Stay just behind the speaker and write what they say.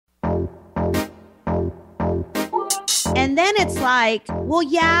And then it's like, well,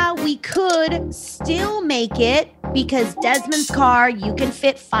 yeah, we could still make it because Desmond's car, you can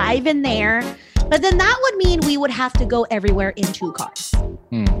fit 5 in there. But then that would mean we would have to go everywhere in 2 cars.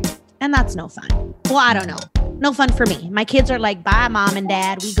 And that's no fun. Well, I don't know. No fun for me. My kids are like, bye, mom and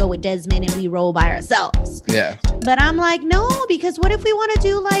dad. We go with Desmond and we roll by ourselves. Yeah. But I'm like, no, because what if we want to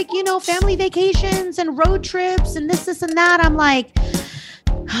do like, family vacations and road trips and this and that? I'm like,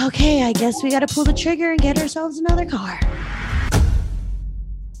 okay, I guess we got to pull the trigger and get ourselves another car.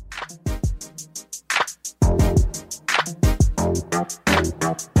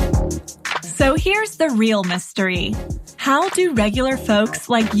 So here's the real mystery. How do regular folks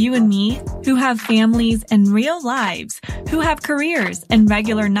like you and me, who have families and real lives, who have careers and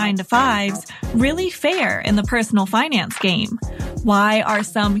regular 9-to-5s, really fare in the personal finance game? Why are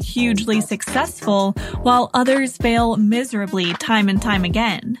some hugely successful while others fail miserably time and time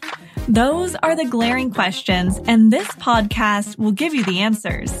again? Those are the glaring questions, and this podcast will give you the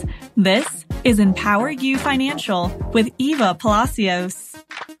answers. This is Empower You Financial with Eva Palacios.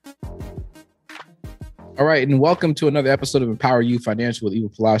 All right, and welcome to another episode of Empower You Financial with Eva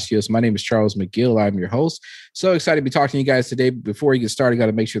Palacios. My name is Charles McGill. I'm your host. So excited to be talking to you guys today. Before we get started, got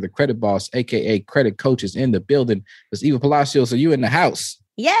to make sure the credit boss, aka credit coach, is in the building. It's Eva Palacios. Are you in the house?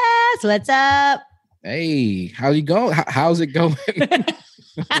 Yes. What's up? Hey, how's it going? How's it going?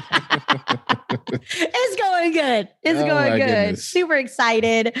 It's going good. It's going good. Goodness. Super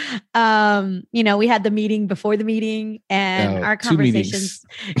excited. We had the meeting before the meeting and our conversations.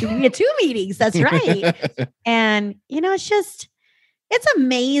 We had 2 meetings. That's right. And, it's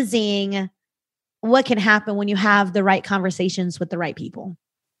amazing what can happen when you have the right conversations with the right people.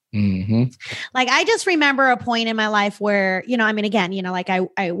 Mm-hmm. Like, I just remember a point in my life where,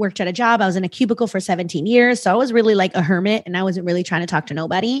 I worked at a job. I was in a cubicle for 17 years. So I was really like a hermit and I wasn't really trying to talk to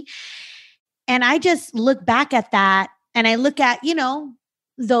nobody. And I just look back at that and I look at,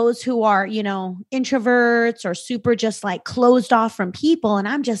 those who are, introverts or super just like closed off from people. And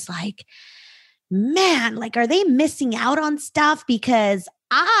I'm just like, man, like, are they missing out on stuff? Because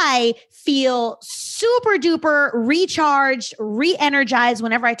I feel super duper recharged, re-energized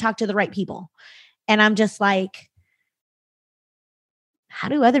whenever I talk to the right people. And I'm just like, how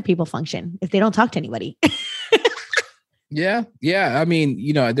do other people function if they don't talk to anybody? Yeah. I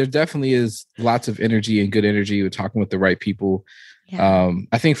mean, there definitely is lots of energy and good energy with talking with the right people. Yeah.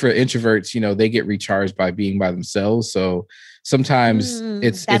 I think for introverts, they get recharged by being by themselves. So sometimes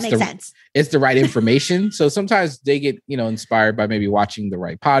it's the right information. So sometimes they get, inspired by maybe watching the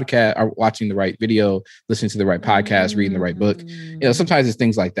right podcast or watching the right video, listening to the right podcast, reading the right book. Sometimes it's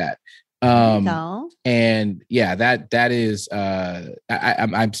things like that. And yeah, that is,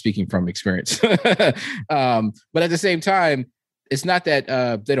 I'm speaking from experience. But at the same time, it's not that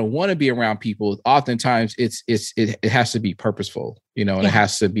they don't want to be around people. Oftentimes it has to be purposeful, and it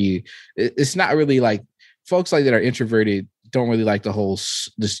has to be, it's not really like folks like that are introverted don't really like the whole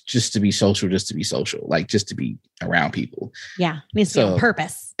just to be social, like just to be around people. Yeah. It needs to be on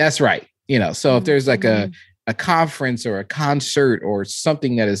purpose. That's right. So if there's like a conference or a concert or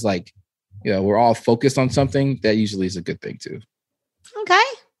something that is like, we're all focused on something, that usually is a good thing too. Okay.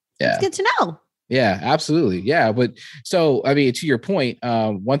 Yeah. It's good to know. Yeah, absolutely. Yeah. But so, I mean, to your point,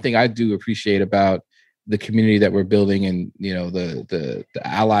 one thing I do appreciate about the community that we're building and, the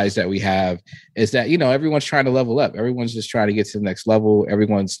allies that we have is that, everyone's trying to level up. Everyone's just trying to get to the next level.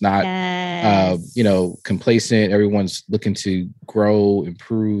 Everyone's not, complacent. Everyone's looking to grow,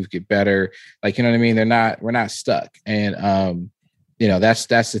 improve, get better. Like, you know what I mean? We're not stuck. And, that's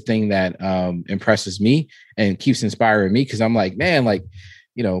the thing that impresses me and keeps inspiring me. Cause I'm like, man, like,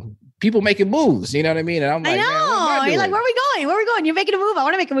 people making moves, you know what I mean? And I'm like, I know. You're like, where are we going? Where are we going? You're making a move. I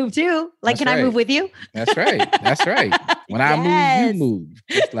want to make a move too. Like, can I move with you? That's right. That's right. When I move, you move.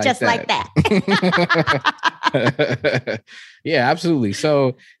 Just like that. Yeah, absolutely.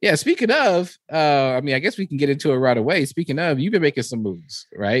 So yeah, speaking of, I guess we can get into it right away. Speaking of, you've been making some moves,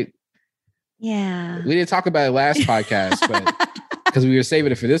 right? Yeah. We didn't talk about it last podcast, but because we were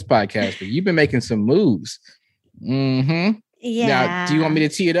saving it for this podcast, but you've been making some moves. Mm-hmm. Yeah. Now, do you want me to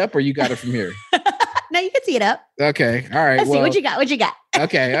tee it up or you got it from here? No, you can tee it up. Okay. All right. Let's see what you got. What you got?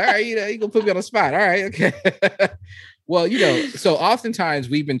 Okay. All right. You're going to put me on the spot. All right. Okay. Well, so oftentimes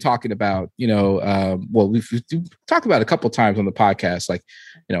we've been talking about, we've talked about it a couple of times on the podcast, like,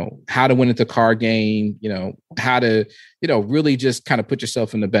 how to win at the car game, how to, really just kind of put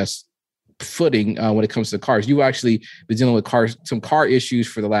yourself in the best footing when it comes to cars. You've actually been dealing with some car issues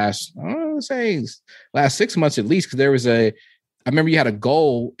for the last 6 months at least, because I remember you had a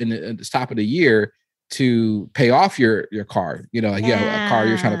goal in the top of the year to pay off your car. You know, like you have a car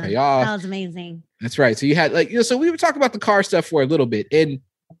you're trying to pay off. That was amazing. That's right. So you had like, you know, so we were talking about the car stuff for a little bit. And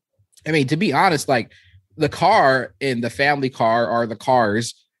I mean, to be honest, like the car and the family car or the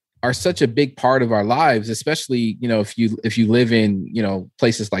cars are such a big part of our lives, especially, you know, if you live in, you know,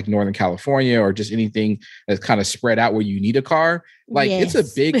 places like Northern California or just anything that's kind of spread out where you need a car, like it's a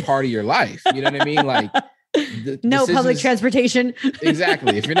big part of your life. You know what I mean? Like no public transportation.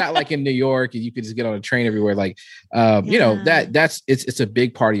 Exactly. If you're not like in New York and you could just get on a train everywhere, like, you know, it's a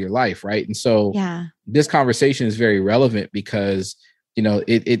big part of your life. Right. And so this conversation is very relevant because, you know,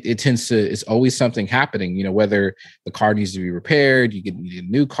 it tends to, it's always something happening, you know, whether the car needs to be repaired, you need a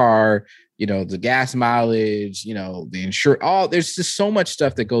new car, you know, the gas mileage, you know, the insurance, there's just so much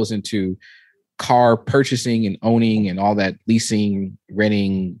stuff that goes into car purchasing and owning and all that, leasing,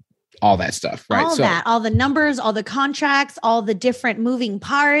 renting, all that stuff, right? All the numbers, all the contracts, all the different moving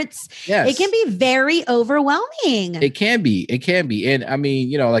parts. Yes. It can be very overwhelming. It can be. And I mean,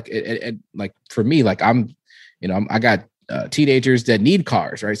 you know, like, like for me, like I got teenagers that need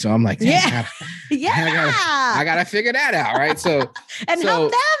cars, right? So I'm like, I gotta figure that out, right? So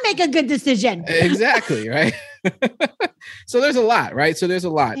help them make a good decision. Exactly, right? So there's a lot, right? So there's a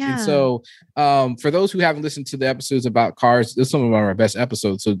lot, and so for those who haven't listened to the episodes about cars, this is some of our best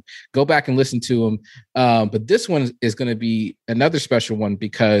episodes. So go back and listen to them. But this one is going to be another special one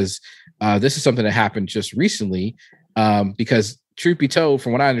because this is something that happened just recently. Because truth be told,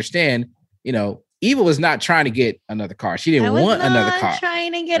 from what I understand, you know, Eva was not trying to get another car. She didn't want another car.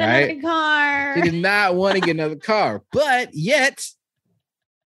 Trying to get another car. She did not want to get another car, but yet,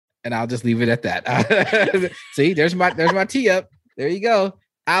 and I'll just leave it at that. See, there's my tee up. There you go.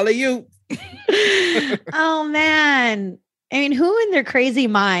 Alley-oop. Oh man. I mean, who in their crazy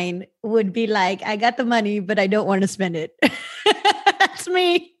mind would be like, I got the money, but I don't want to spend it. That's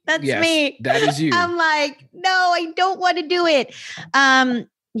me. That's me. That is you. I'm like, no, I don't want to do it.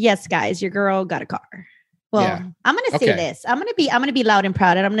 Yes, guys, your girl got a car. Well, I'm going to say this. I'm going to be loud and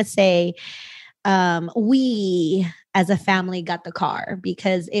proud. And I'm going to say, we as a family got the car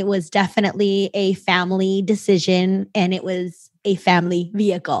because it was definitely a family decision and it was a family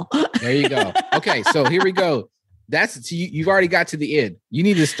vehicle. There you go. Okay. So here we go. You've already got to the end. You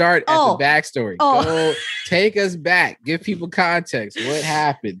need to start at the backstory. Go take us back. Give people context. What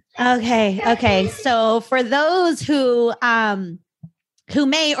happened? Okay. So for those who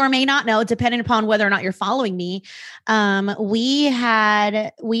may or may not know, depending upon whether or not you're following me, we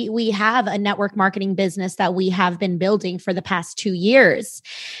have a network marketing business that we have been building for the past 2 years.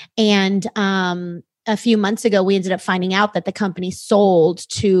 And a few months ago, we ended up finding out that the company sold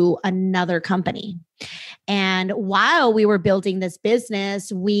to another company. And while we were building this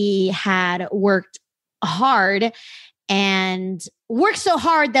business, we had worked hard and worked so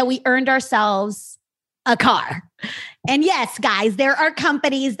hard that we earned ourselves a car. And yes, guys, there are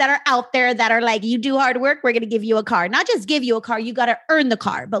companies that are out there that are like, you do hard work, we're going to give you a car. Not just give you a car, you got to earn the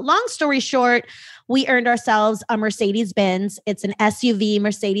car. But long story short, we earned ourselves a Mercedes-Benz. It's an SUV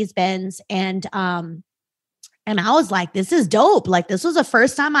Mercedes-Benz. And I was like, this is dope. Like, this was the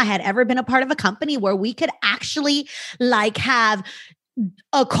first time I had ever been a part of a company where we could actually like have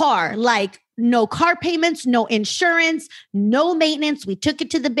a car, like no car payments, no insurance, no maintenance. We took it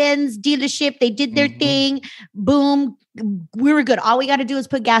to the Benz dealership. They did their thing. Boom. We were good. All we got to do is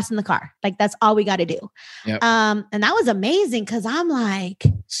put gas in the car. Like, that's all we got to do. Yep. And that was amazing because I'm like,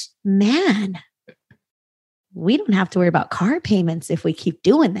 man, we don't have to worry about car payments if we keep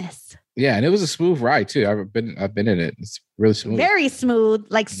doing this. Yeah, and it was a smooth ride too. I've been in it. It's really smooth. Very smooth,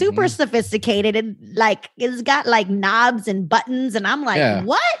 like super sophisticated, and like it's got like knobs and buttons. And I'm like,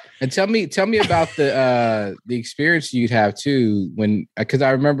 what? And tell me about the experience you'd have too because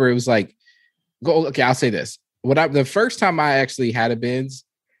I remember it was like, okay, I'll say this. The first time I actually had a Benz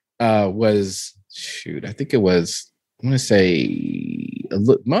was I think it was, I'm gonna say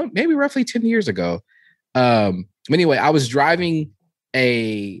maybe roughly 10 years ago. Anyway, I was driving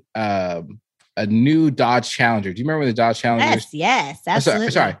a new Dodge Challenger. Do you remember the Dodge Challenger? Yes,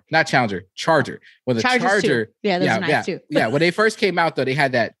 absolutely. Sorry, not Challenger, Charger. Well, the Charger. Too. Yeah, those are nice too. Yeah, when they first came out, though, they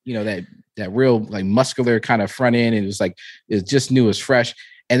had that, you know, that real like muscular kind of front end, and it was like it just new as fresh.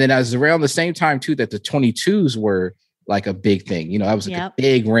 And then I was around the same time too that the 22s were like a big thing. You know, that was like a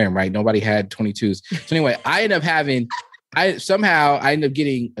big rim, right? Nobody had 22s. So anyway, I ended up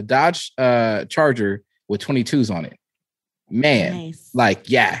getting a Dodge Charger with 22s on it. Man, nice.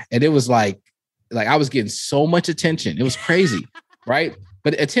 And it was like I was getting so much attention. It was crazy, right?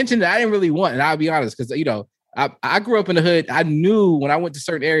 But attention that I didn't really want. And I'll be honest, because, you know, I grew up in the hood. I knew when I went to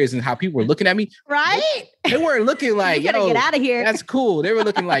certain areas and how people were looking at me. Right. They weren't looking like, yo, get out of here. That's cool. They were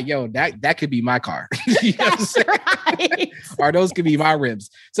looking like, yo, that could be my car. You know That's right. Or those could be my rims.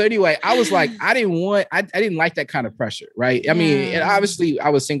 So anyway, I was like, I didn't like that kind of pressure, right? I mean, and obviously I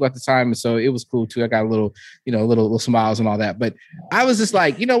was single at the time, and so it was cool too. I got a little smiles and all that. But I was just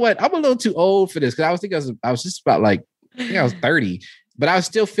like, you know what? I'm a little too old for this, because I was just about like, I think I was 30, but I was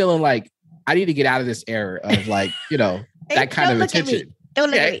still feeling like I need to get out of this era of like, that kind of attention. Don't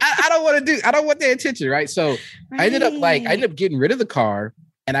look at me. I don't want the attention, right? So I ended up getting rid of the car,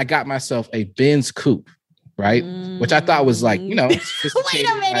 and I got myself a Benz coupe, right? Which I thought was like, Wait a minute. You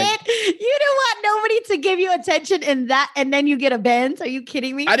didn't want nobody to give you attention in that, and then you get a Benz? Are you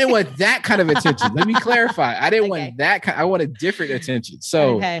kidding me? I didn't want that kind of attention. Let me clarify. I didn't want that kind. I wanted different attention.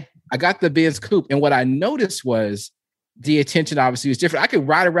 So I got the Benz coupe, and what I noticed was the attention obviously was different. I could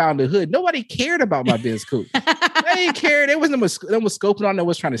ride around the hood. Nobody cared about my Benz coupe. They didn't care. There wasn't no one scoping on. No one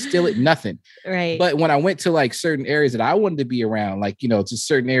was trying to steal it. Nothing. Right. But when I went to like certain areas that I wanted to be around, like, just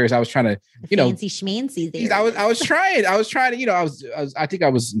certain areas I was trying to, fancy schmancy there. I was trying to, I think I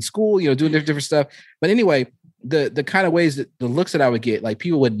was in school, doing different stuff. But anyway, the kind of ways that the looks that I would get, like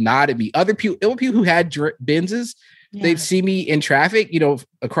people would nod at me. Other people, who had Benzes, they'd see me in traffic,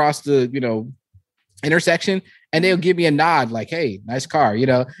 across the, intersection, and they'll give me a nod like, hey, nice car,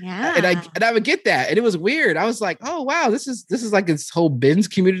 Yeah. And I would get that. And it was weird. I was like, oh wow, this is like this whole Benz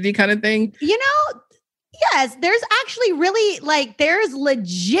community kind of thing. Yes, there's actually really there's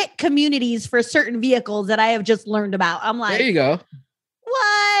legit communities for certain vehicles that I have just learned about. I'm like, there you go.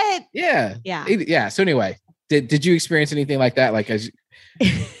 What? Yeah. Yeah. Yeah. So anyway, did you experience anything like that? Like as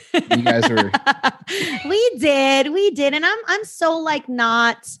you guys were We did. And I'm so like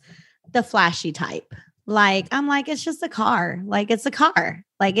not the flashy type. Like, I'm like, it's just a car. Like, it's a car.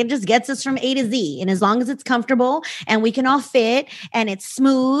 Like, it just gets us from A to Z. And as long as it's comfortable and we can all fit and it's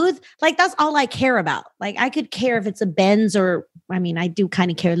smooth, like, that's all I care about. Like, I could care if it's a Benz or, I mean, I do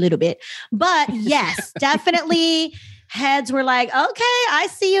kind of care a little bit. But yes, definitely heads were like, okay, I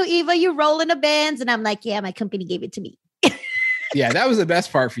see you, Eva, you rolling a Benz. And I'm like, yeah, my company gave it to me. Yeah, that was the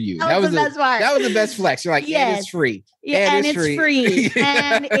best part for you. That was the best part. That was the best flex. You're like, and it's free. Yeah, and it's free.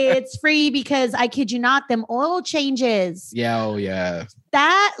 And it's free because I kid you not, them oil changes. Yeah, oh yeah.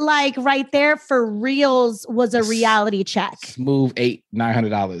 That like right there for reals was a reality check. Smooth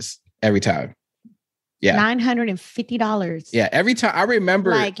 $900 every time. Yeah. $950. Yeah, every time. I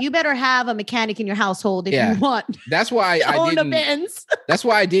remember. Like, you better have a mechanic in your household if you want. That's why I own didn't. A Benz. That's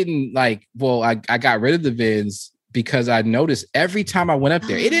why I didn't I got rid of the Benz. Because I noticed every time I went up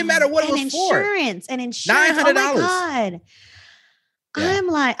there, it didn't matter what it was for. $900. $900. Oh my God. Yeah. I'm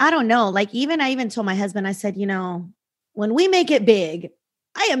like, I don't know. Like, I even told my husband, I said, when we make it big,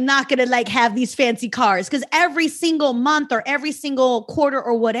 I am not going to have these fancy cars, because every single month or every single quarter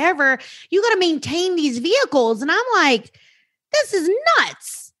or whatever, you got to maintain these vehicles. And I'm like, this is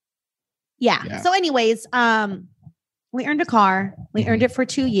nuts. Yeah. So anyways, we earned a car. We earned it for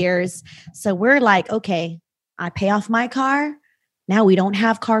 2 years. So we're like, okay, I pay off my car. Now we don't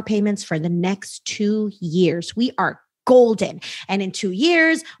have car payments for the next 2 years. We are golden. And in 2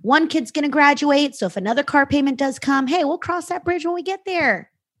 years, one kid's going to graduate. So if another car payment does come, hey, we'll cross that bridge when we get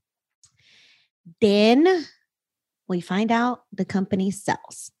there. Then we find out the company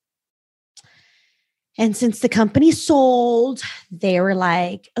sells. And since the company sold, they were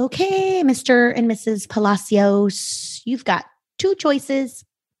like, okay, Mr. and Mrs. Palacios, you've got 2 choices.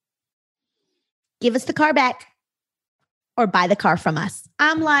 Give us the car back or buy the car from us.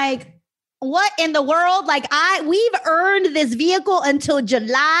 I'm like, what in the world? Like, we've earned this vehicle until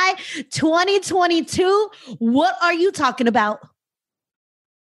July 2022. What are you talking about?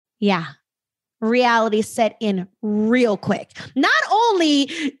 Yeah. Reality set in real quick. Not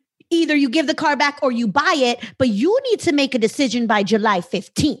only either you give the car back or you buy it, but you need to make a decision by July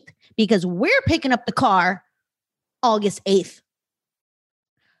 15th, because we're picking up the car August 8th.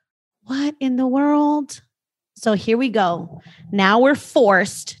 What in the world? So here we go. Now we're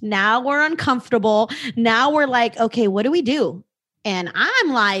forced. Now we're uncomfortable. Now we're like, okay, what do we do? And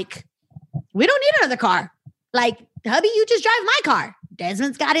I'm like, we don't need another car. Like, hubby, you just drive my car.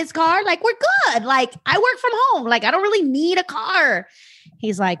 Desmond's got his car. Like, we're good. Like, I work from home. Like, I don't really need a car.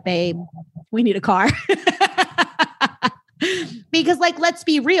 He's like, babe, we need a car. Because, like, let's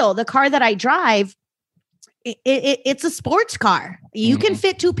be real. The car that I drive, it's a sports car. You can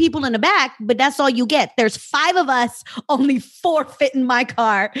fit 2 people in the back, but that's all you get. There's 5 of us, only 4 fit in my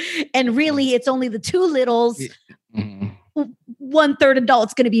car. And really, it's only the 2 littles. 1/3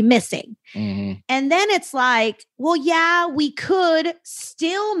 adult's going to be missing. And then it's like, well, yeah, we could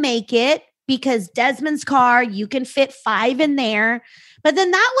still make it because Desmond's car, you can fit 5 in there. But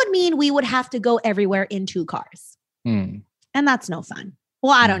then that would mean we would have to go everywhere in 2 cars. And that's no fun.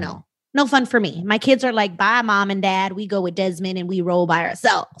 Well, I don't know. No fun for me. My kids are like, bye, mom and dad. We go with Desmond and we roll by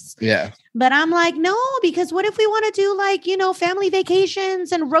ourselves. Yeah. But I'm like, no, because what if we want to do like, family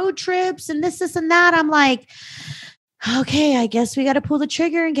vacations and road trips and this and that? I'm like, okay, I guess we got to pull the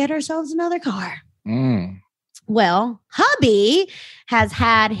trigger and get ourselves another car. Well, hubby has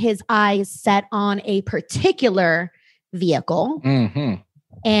had his eyes set on a particular vehicle.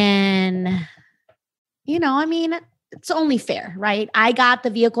 And, it's only fair, right? I got the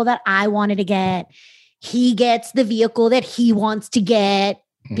vehicle that I wanted to get. He gets the vehicle that he wants to get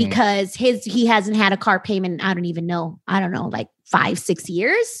because he hasn't had a car payment. I don't know, like 5-6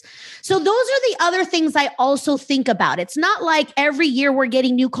 years. So those are the other things I also think about. It's not like every year we're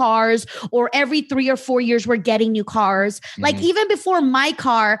getting new cars or every 3 or 4 years we're getting new cars. Like even before my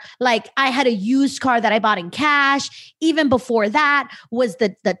car, like I had a used car that I bought in cash. Even before that was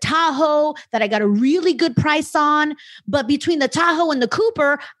the Tahoe that I got a really good price on. But between the Tahoe and the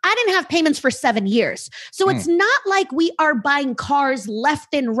Cooper, I didn't have payments for 7 years. So it's not like we are buying cars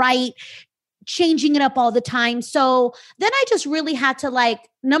left and right, changing it up all the time. So then I just really had to like,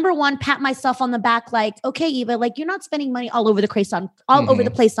 number one, pat myself on the back, like, okay, Eva, like you're not spending money all over the place on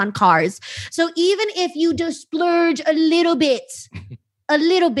cars. So even if you just splurge a little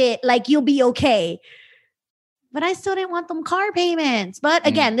bit, like you'll be okay. But I still didn't want them car payments. But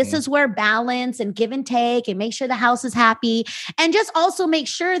again, this is where balance and give and take and make sure the house is happy and just also make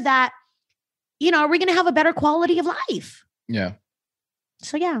sure that, are we going to have a better quality of life? Yeah.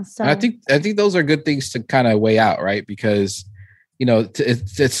 So yeah, so and I think those are good things to kind of weigh out, right? Because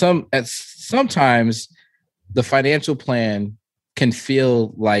sometimes the financial plan can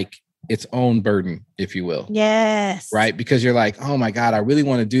feel like its own burden, if you will. Yes. Right, because you're like, oh my God, I really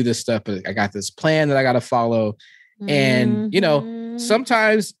want to do this stuff, but I got this plan that I got to follow, and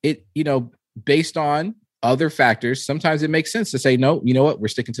sometimes it based on other factors, sometimes it makes sense to say no. You know what? We're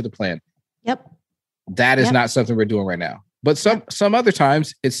sticking to the plan. Yep. That is not something we're doing right now. But some other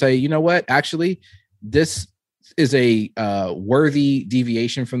times it's say, you know what, actually, this is a worthy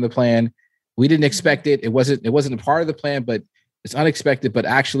deviation from the plan. We didn't expect it. It wasn't a part of the plan, but it's unexpected. But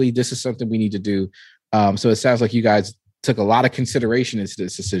actually, this is something we need to do. So it sounds like you guys took a lot of consideration into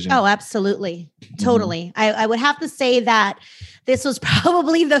this decision. Oh, absolutely. Totally. I would have to say that this was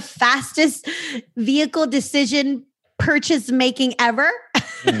probably the fastest vehicle decision purchase making ever.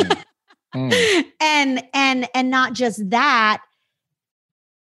 And not just that.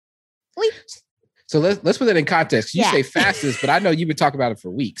 So let's put that in context. You say fastest, but I know you've been talking about it for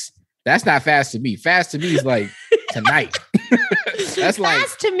weeks. That's not fast to me. Fast to me is like tonight. That's like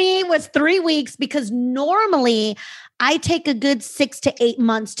fast to me was 3 weeks because normally I take a good 6 to 8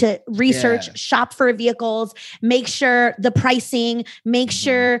 months to research, shop for vehicles, make sure the pricing, make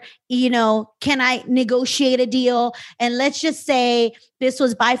sure, can I negotiate a deal? And let's just say this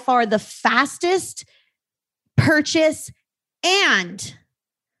was by far the fastest purchase and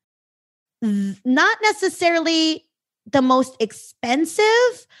not necessarily the most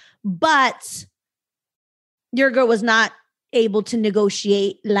expensive, but your girl was not able to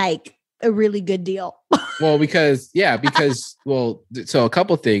negotiate like a really good deal. Well, so a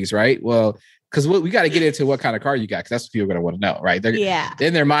couple things, right? Well, because we got to get into what kind of car you got, because that's what people are going to want to know, right?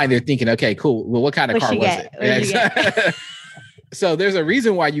 In their mind, they're thinking, okay, cool. Well, what kind of car was it? So there's a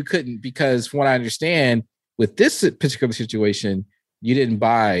reason why you couldn't, because from what I understand, with this particular situation, you didn't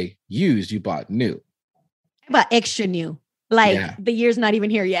buy used, you bought new. I bought extra new. Like the year's not even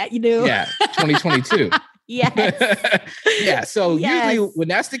here yet, Yeah, 2022. Yes. Yeah. So usually when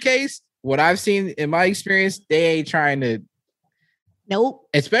that's the case, what I've seen in my experience, they ain't trying to. Nope.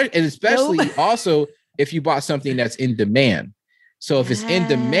 Especially also if you bought something that's in demand. So if it's in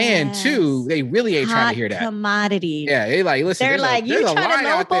demand too, they really ain't trying to hear that. Commodity. Yeah, they like, listen. They're like, you trying to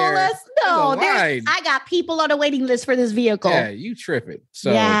lowball us? No, I got people on the waiting list for this vehicle. Yeah, you tripping.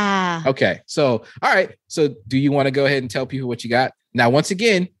 So okay. So all right. So do you want to go ahead and tell people what you got? Now, once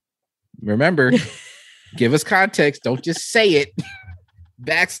again, remember, give us context. Don't just say it.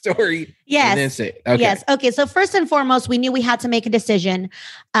 Backstory. Yes. And then say it. Okay. Yes. Okay. So first and foremost, we knew we had to make a decision.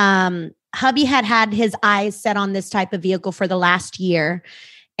 Hubby had his eyes set on this type of vehicle for the last year.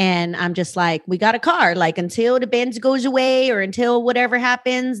 And I'm just like, we got a car, like until the Benz goes away or until whatever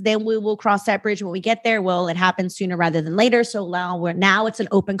happens, then we will cross that bridge when we get there. Well, it happens sooner rather than later. So now it's an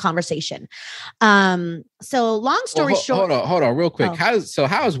open conversation. So long story short. Hold on real quick. How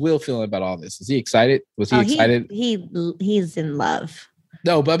is Will feeling about all this? Is he excited? Was he excited? He's in love.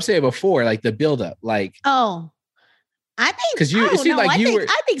 No, but I'm saying before, like the buildup, like. Oh, I think because it seemed like you were.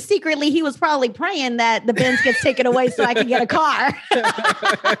 I think secretly he was probably praying that the Benz gets taken away so I can get a car.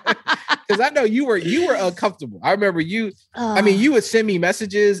 Because I know you were uncomfortable. I remember you. I mean, you would send me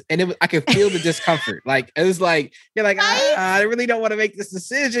messages, and I could feel the discomfort. Like it was like you're like, I really don't want to make this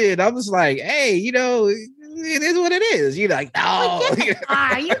decision. I was like, hey, it is what it is. You're like, no, get the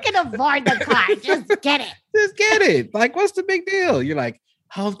car. You can afford the car. Just get it. Just get it. Like, what's the big deal? You're like,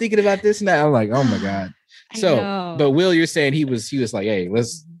 oh, I'm thinking about this now. I'm like, oh my God. So, but Will, you're saying he was like, hey,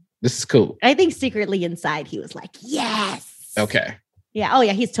 this is cool. I think secretly inside he was like, yes. Okay. Yeah. Oh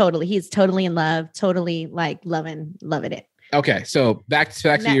yeah. He's totally in love. Totally like loving it. Okay. So back to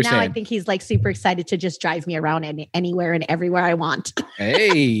what you're saying. Now I think he's like super excited to just drive me around anywhere and everywhere I want.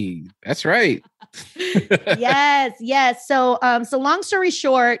 Hey, that's right. Yes. So long story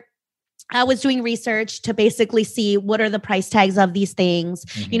short, I was doing research to basically see what are the price tags of these things.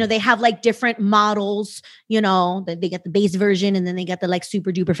 Mm-hmm. They have like different models, they get the base version and then they get the like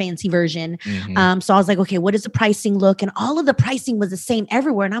super duper fancy version. Mm-hmm. So I was like, okay, what does the pricing look? And all of the pricing was the same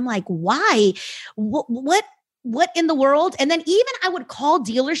everywhere. And I'm like, why? What in the world? And then even I would call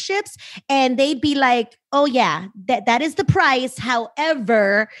dealerships and they'd be like, oh yeah, that is the price.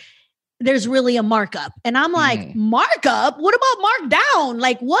 However, there's really a markup. And I'm like, markup? What about markdown?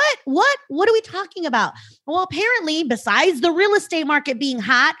 Like what are we talking about? Well, apparently besides the real estate market being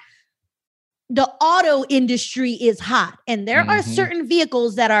hot, the auto industry is hot. And there are certain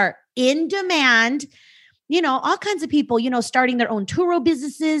vehicles that are in demand, all kinds of people, starting their own Turo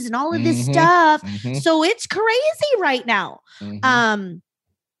businesses and all of this stuff. Mm-hmm. So it's crazy right now. Mm-hmm.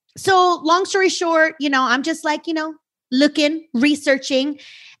 So long story short, I'm just like, looking, researching.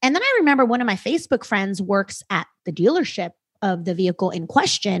 And then I remember one of my Facebook friends works at the dealership of the vehicle in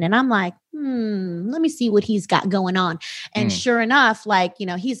question. And I'm like, let me see what he's got going on. And sure enough, like,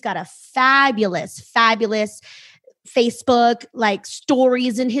 he's got a fabulous Facebook, like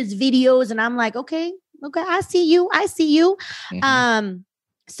stories in his videos. And I'm like, okay, I see you. Mm-hmm.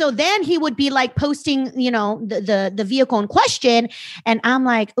 So then he would be like posting, the vehicle in question. And I'm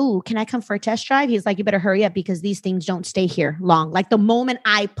like, ooh, can I come for a test drive? He's like, you better hurry up because these things don't stay here long. Like the moment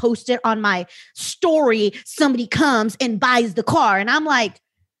I post it on my story, somebody comes and buys the car. And I'm like,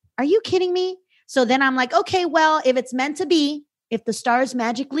 are you kidding me? So then I'm like, okay, well, if it's meant to be, if the stars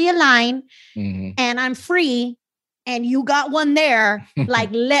magically align and I'm free and you got one there, like,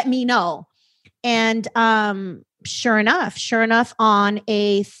 let me know. And, Sure enough, on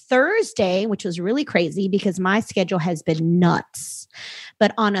a Thursday, which was really crazy because my schedule has been nuts.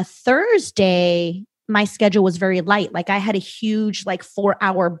 But on a Thursday, my schedule was very light. Like I had a huge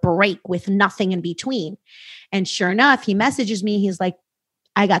 4-hour break with nothing in between. And sure enough, he messages me. He's like,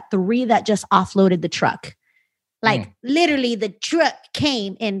 I got 3 that just offloaded the truck. Like literally the truck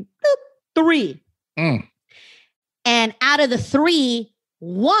came in 3. And out of the 3,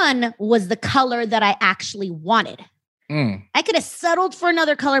 1 was the color that I actually wanted. I could have settled for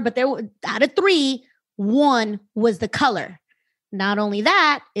another color, but out of 3, 1 was the color. Not only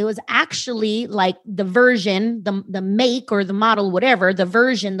that, it was actually like the version, the make or the model, whatever, the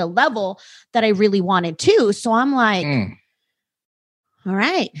version, the level that I really wanted too. So I'm like, all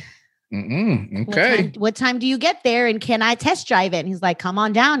right. Okay. What time do you get there? And can I test drive it? And he's like, come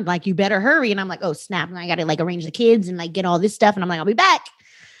on down. Like, you better hurry. And I'm like, oh, snap. And I got to arrange the kids and get all this stuff. And I'm like, I'll be back.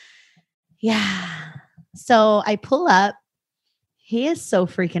 Yeah. So I pull up. He is so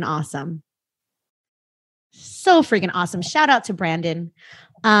freaking awesome. So freaking awesome. Shout out to Brandon.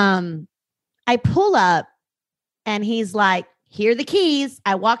 I pull up and he's like, here are the keys.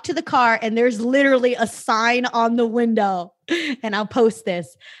 I walk to the car and there's literally a sign on the window. And I'll post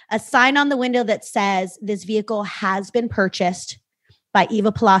this. A sign on the window that says, this vehicle has been purchased by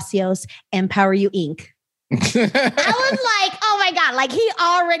Eva Palacios, Empower You Inc. I was like, oh my God. He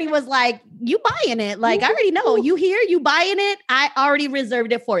already was like, you buying it. I already know. You here? You buying it? I already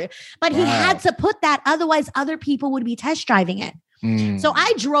reserved it for you. But he had to put that. Otherwise, other people would be test driving it. So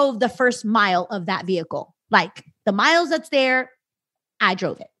I drove the first mile of that vehicle. The miles that's there, I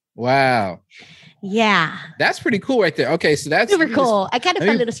drove it. Wow. Yeah. That's pretty cool right there. Okay. So that's super cool. I kind of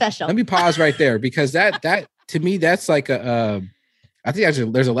found it special. Let me pause right there because that to me, that's like I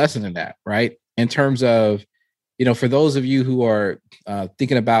think there's a lesson in that, right? In terms of, for those of you who are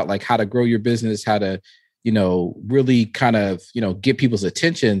thinking about how to grow your business, how to, really kind of, get people's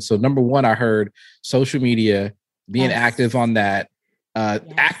attention. So number one, I heard social media, being active on that,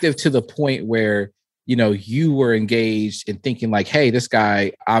 active to the point where, you were engaged in thinking hey, this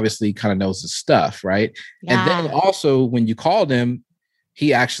guy obviously kind of knows his stuff. Right. Yeah. And then also when you called him,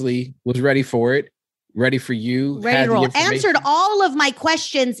 he actually was ready for it. ready for you. Ready to roll. Answered all of my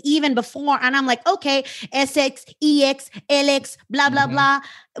questions even before. And I'm like, okay, SX, EX, LX, blah, blah, blah.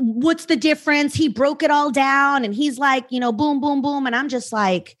 What's the difference? He broke it all down. And he's like, boom, boom, boom. And I'm just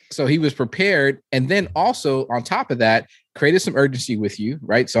like. So he was prepared. And then also on top of that, created some urgency with you,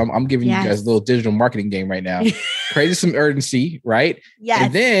 right? So I'm giving you guys a little digital marketing game right now. Created some urgency, right? Yes.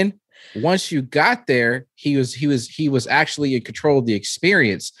 And then once you got there, he was actually in control of the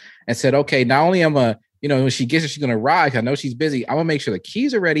experience and said, okay, not only am I, when she gets it, she's going to ride. I know she's busy. I'm going to make sure the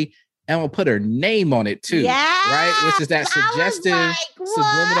keys are ready and I'm going to put her name on it too. Yeah. Right. Which is that suggestive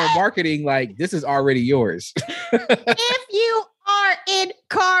subliminal marketing. Like, this is already yours. If you are in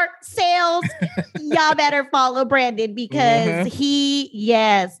car sales, y'all better follow Brandon because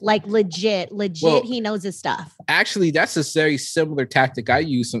legit, well, he knows his stuff. Actually, that's a very similar tactic I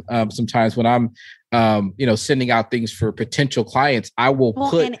use sometimes when I'm, sending out things for potential clients. I will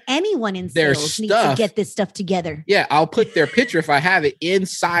put and anyone in sales needs to get this stuff together. Yeah, I'll put their picture if I have it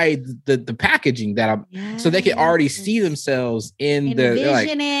inside the packaging that so they can already see themselves in the.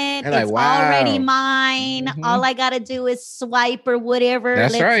 Envision it. It's already mine. All I got to do is swipe or whatever.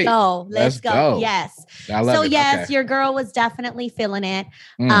 Let's go. Let's go. Yes. I love it. Yes, your girl was definitely feeling it.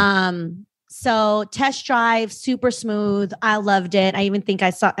 So test drive, super smooth. I loved it. I even think I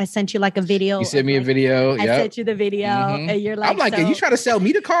sent you like a video. You sent me a video. I sent you the video and you're like, I'm like, are you trying to sell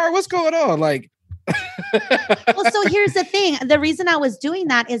me the car? What's going on? Like, well, so here's the thing. The reason I was doing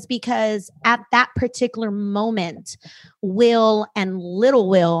that is because at that particular moment, Will and Little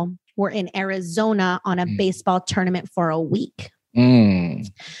Will were in Arizona on a baseball tournament for a week.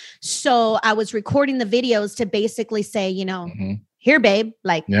 So I was recording the videos to basically say, here, babe,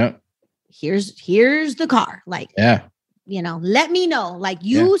 like, here's the car. Like, let me know. Like,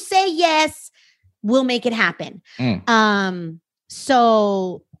 you say yes, we'll make it happen.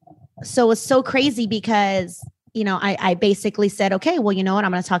 So it's so crazy because, I basically said, okay, well, you know what?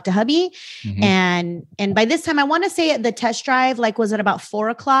 I'm going to talk to hubby. And by this time, I want to say the test drive, like, was it about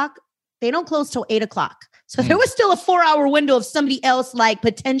 4:00? They don't close till 8:00. So there was still a 4-hour window of somebody else, like,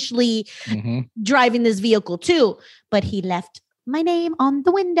 potentially driving this vehicle too. But he left my name on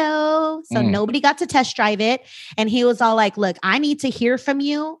the window. So nobody got to test drive it. And he was all like, look, I need to hear from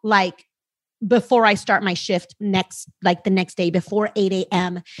you, like, before I start my shift the next day before 8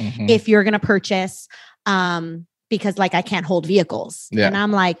 a.m. If you're going to purchase, because like, I can't hold vehicles. And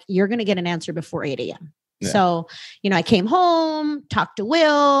I'm like, you're going to get an answer before 8 a.m. So, I came home, talked to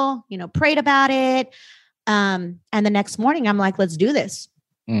Will, prayed about it. And the next morning I'm like, let's do this.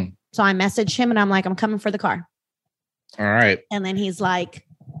 So I messaged him and I'm like, I'm coming for the car. All right. And then he's like,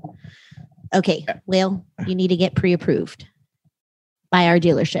 okay, Will, you need to get pre-approved by our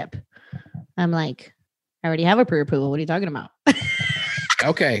dealership. I'm like, I already have a pre-approval. What are you talking about?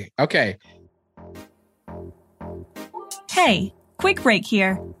 Okay. Hey, quick break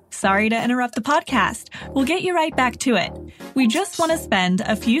here. Sorry to interrupt the podcast. We'll get you right back to it. We just want to spend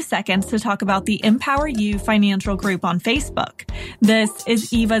a few seconds to talk about the Empower You Financial Group on Facebook. This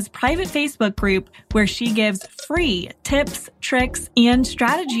is Eva's private Facebook group where she gives free tips, tricks, and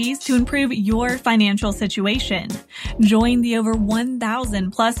strategies to improve your financial situation. Join the over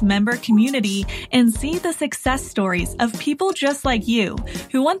 1,000 plus member community and see the success stories of people just like you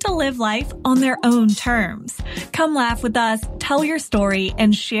who want to live life on their own terms. Come laugh with us, tell your story,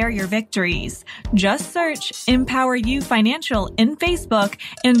 and share your victories. Just search Empower You Financial in Facebook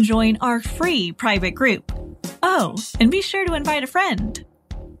and join our free private group. Oh, and be sure to invite a friend.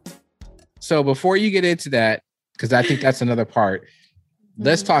 So before you get into that, because I think that's another part,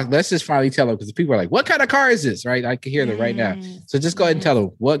 let's just finally tell them, because people are like, what kind of car is this? Right? I can hear them right now. So just go ahead and tell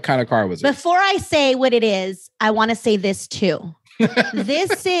them, what kind of car was it? Before I say what it is, I want to say this too.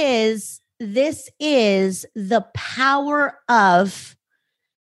 This is the power of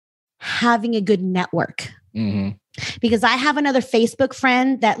having a good network. Because I have another Facebook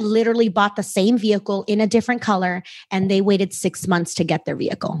friend that literally bought the same vehicle in a different color and they waited 6 months to get their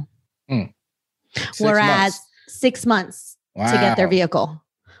vehicle. 6 months to get their vehicle.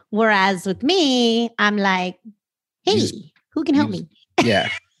 Whereas with me, I'm like, hey, who can help me? Yeah.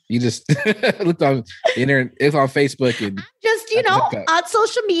 You just looked on the internet, it's on Facebook and just, on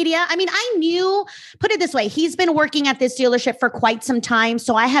social media. I mean, I knew, put it this way, he's been working at this dealership for quite some time.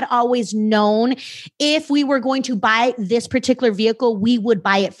 So I had always known if we were going to buy this particular vehicle, we would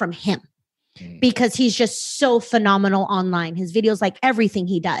buy it from him because he's just so phenomenal online. His videos, like everything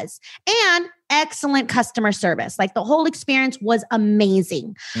he does, and excellent customer service. Like the whole experience was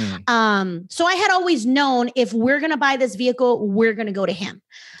amazing. So I had always known if we're going to buy this vehicle, we're going to go to him.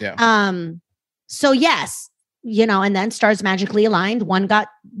 Yeah. So yes, and then stars magically aligned. One got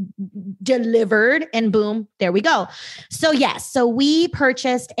delivered and boom, there we go. So yes, so we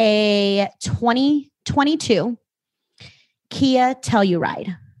purchased a 2022 Kia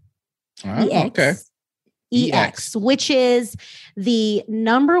Telluride. Oh, okay. EX, which is the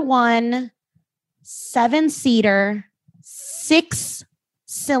number one 7-seater,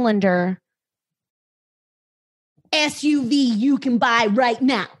 6-cylinder SUV you can buy right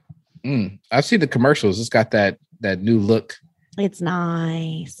now. I've seen the commercials. It's got that new look. It's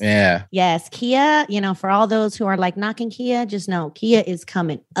nice. Yeah. Yes. Kia, for all those who are like knocking Kia, just know Kia is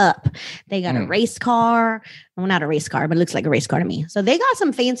coming up. They got a race car. Well, not a race car, but it looks like a race car to me. So they got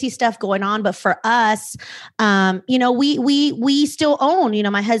some fancy stuff going on. But for us, we still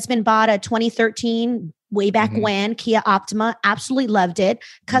own, my husband bought a 2013 way back when Kia Optima, absolutely loved it.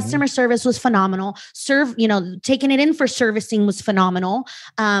 Customer service was phenomenal. Taking it in for servicing was phenomenal.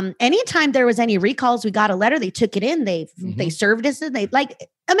 Anytime there was any recalls, we got a letter, they took it in, they served us, they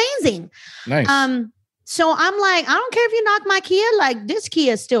amazing. Nice. So I'm like, I don't care if you knock my Kia, like this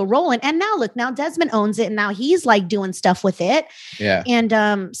Kia is still rolling. And now look, now Desmond owns it and now he's like doing stuff with it. Yeah.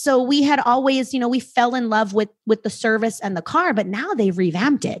 And so we had always, we fell in love with the service and the car, but now they've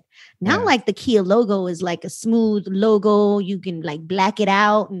revamped it. Now like the Kia logo is like a smooth logo. You can like black it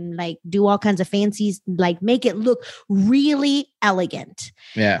out and like do all kinds of fancies, like make it look really elegant.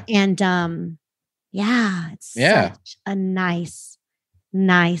 Yeah. And it's such a nice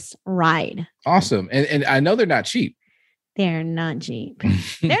ride. Awesome. And I know they're not cheap. They're not cheap.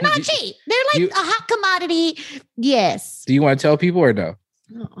 They're not cheap. They're like a hot commodity. Yes. Do you want to tell people or no?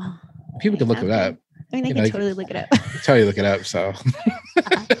 People can look it up. I mean, they can totally look it up. Tell you look it up. So,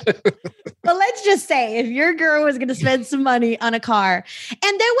 but let's just say if your girl was going to spend some money on a car,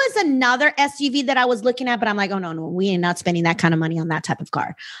 and there was another SUV that I was looking at, but I'm like, oh no, we ain't not spending that kind of money on that type of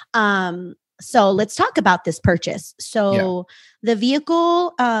car. So let's talk about this purchase. So the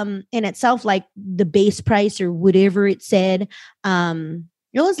vehicle in itself, like the base price or whatever it said, it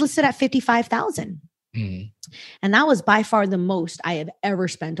was listed at $55,000. And that was by far the most I have ever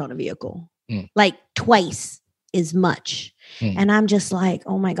spent on a vehicle, like twice as much. And I'm just like,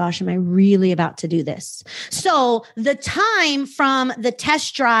 oh my gosh, am I really about to do this? So the time from the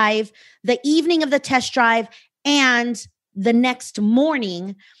test drive, the evening of the test drive, and the next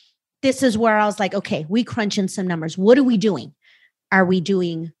morning, this is where I was like, okay, we crunching some numbers. What are we doing? Are we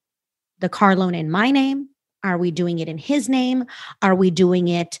doing the car loan in my name? Are we doing it in his name? Are we doing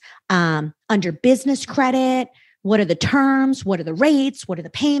it under business credit? What are the terms? What are the rates? What are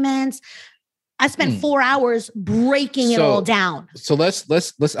the payments? I spent 4 hours breaking it all down. So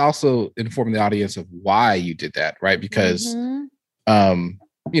let's also inform the audience of why you did that, right? Because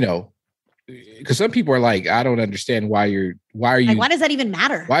because some people are like, I don't understand why are you like, why does that even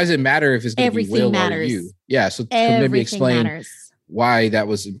matter? Why does it matter if it's going to be Will matters. or you? Yeah. So maybe explain why that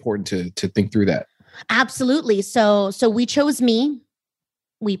was important to think through that. Absolutely. So we chose me.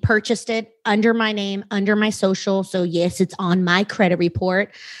 We purchased it under my name, under my social. So yes, it's on my credit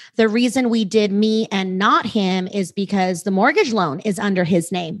report. The reason we did me and not him is because the mortgage loan is under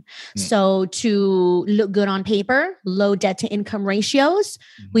his name. So to look good on paper, low debt to income ratios,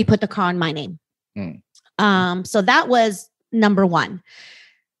 we put the car on my name. So that was number one.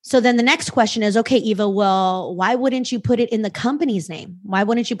 So then the next question is, okay, Eva, well, why wouldn't you put it in the company's name? Why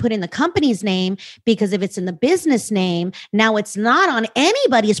wouldn't you put in the company's name? Because if it's in the business name, now it's not on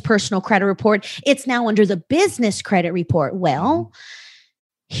anybody's personal credit report. It's now under the business credit report. Well,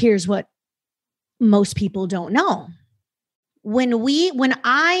 here's what most people don't know. When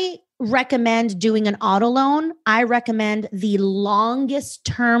I recommend doing an auto loan, I recommend the longest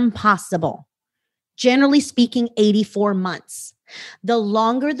term possible. Generally speaking, 84 months. The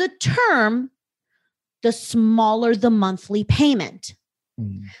longer the term, the smaller the monthly payment.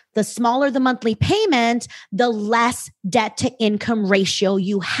 The smaller the monthly payment, the less debt to income ratio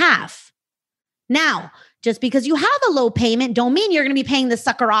you have. Now, just because you have a low payment don't mean you're going to be paying the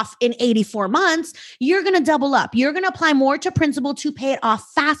sucker off in 84 months. You're going to double up. You're going to apply more to principal to pay it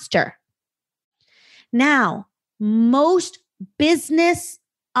off faster. Now, most business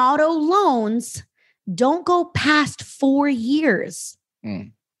auto loans don't go past 4 years,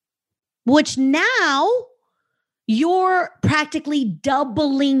 which now you're practically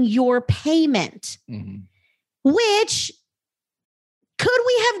doubling your payment, which could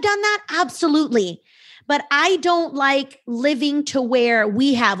we have done that? Absolutely. But I don't like living to where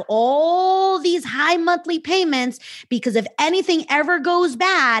we have all these high monthly payments because if anything ever goes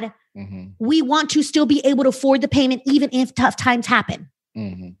bad, we want to still be able to afford the payment even if tough times happen.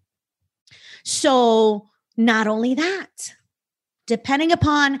 So not only that, depending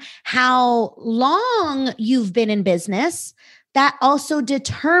upon how long you've been in business, that also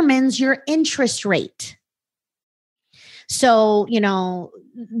determines your interest rate. So,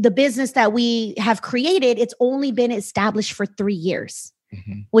 the business that we have created, it's only been established for 3 years,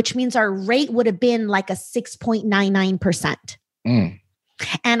 which means our rate would have been like a 6.99%.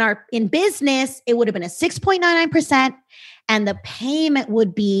 And in business, it would have been a 6.99%, and the payment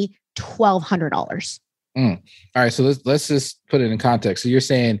would be $1,200. All right. So let's just put it in context. So you're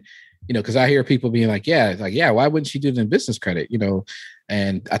saying, because I hear people being like, why wouldn't she do it in business credit?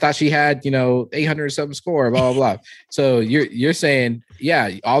 And I thought she had, 800 something score, blah, blah, blah. So you're saying,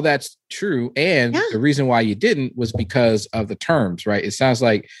 all that's true. And the reason why you didn't was because of the terms, right? It sounds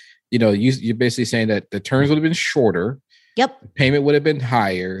like, you're basically saying that the terms would have been shorter. Yep. The payment would have been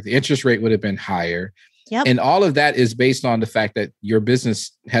higher. The interest rate would have been higher. Yep. And all of that is based on the fact that your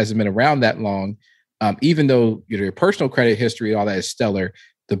business hasn't been around that long. Even though your personal credit history, all that is stellar,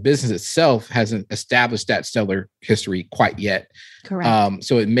 the business itself hasn't established that stellar history quite yet. Correct.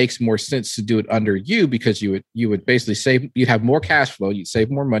 So it makes more sense to do it under you, because you would basically save, you'd have more cash flow, you'd save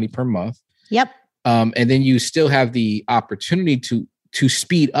more money per month. Yep. And then you still have the opportunity to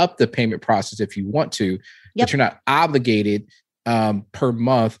speed up the payment process if you want to, but you're not obligated per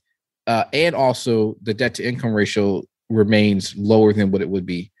month. And also the debt to income ratio remains lower than what it would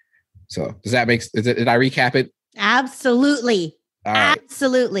be. So did I recap it? Absolutely. All right.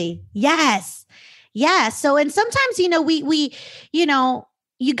 Absolutely. Yes. Yes. So, and sometimes, you got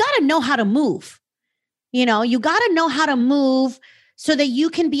to know how to move. You got to know how to move so that you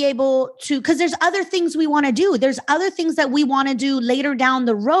can be able to, because there's other things we want to do. There's other things that we want to do later down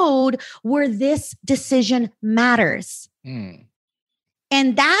the road where this decision matters.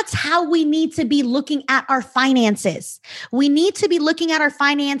 And that's how we need to be looking at our finances. We need to be looking at our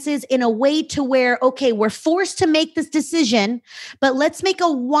finances in a way to where, okay, we're forced to make this decision, but let's make a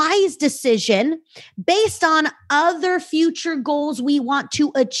wise decision based on other future goals we want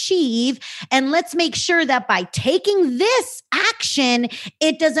to achieve. And let's make sure that by taking this action,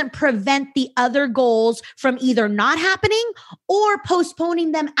 it doesn't prevent the other goals from either not happening or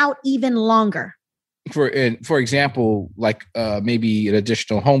postponing them out even longer. For example, like maybe an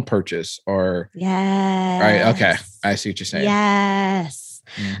additional home purchase or right. Okay. I see what you're saying. Yes.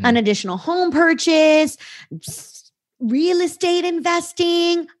 An additional home purchase, real estate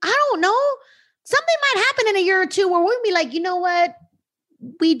investing. I don't know. Something might happen in a year or two where we'll be like, you know what?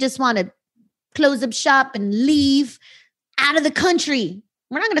 We just want to close up shop and leave out of the country.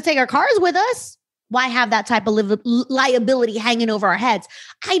 We're not going to take our cars with us. Why have that type of liability hanging over our heads?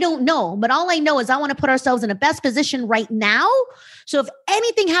 I don't know. But all I know is I want to put ourselves in the best position right now. So if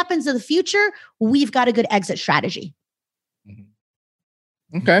anything happens in the future, we've got a good exit strategy.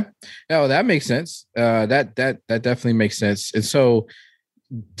 Okay. No, that makes sense. That definitely makes sense. And so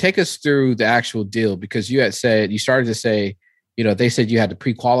take us through the actual deal, because you started to say, they said you had to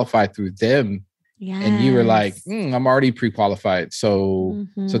pre-qualify through them. Yes. And you were like, I'm already pre-qualified. So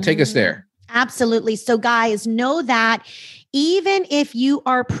take us there. Absolutely. So guys, know that even if you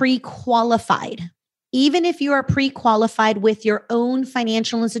are pre-qualified with your own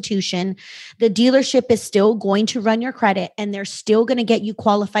financial institution, the dealership is still going to run your credit and they're still going to get you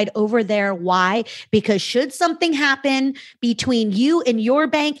qualified over there. Why? Because should something happen between you and your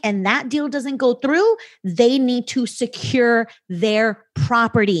bank and that deal doesn't go through, they need to secure their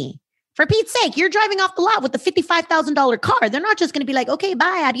property. For Pete's sake, you're driving off the lot with a $55,000 car. They're not just going to be like, okay,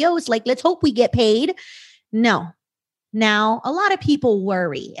 bye, adios. Like, let's hope we get paid. No. Now, a lot of people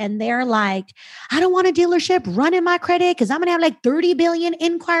worry and they're like, I don't want a dealership running my credit because I'm going to have like 30 billion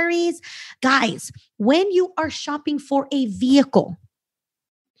inquiries. Guys, when you are shopping for a vehicle,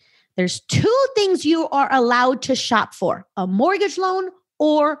 there's two things you are allowed to shop for: a mortgage loan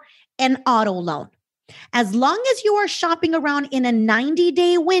or an auto loan. As long as you are shopping around in a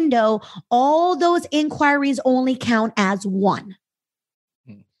 90-day window, all those inquiries only count as one.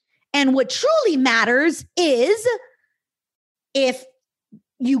 And what truly matters is if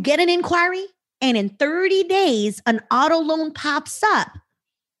you get an inquiry and in 30 days, an auto loan pops up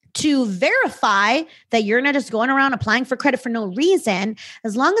to verify that you're not just going around applying for credit for no reason.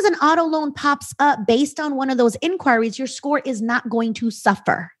 As long as an auto loan pops up based on one of those inquiries, your score is not going to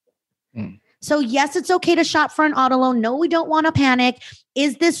suffer. So yes, it's okay to shop for an auto loan. No, we don't want to panic.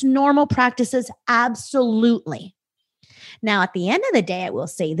 Is this normal practices? Absolutely. Now, at the end of the day, I will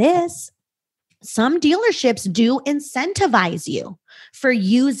say this. Some dealerships do incentivize you for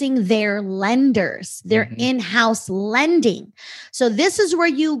using their lenders, their in-house lending. So this is where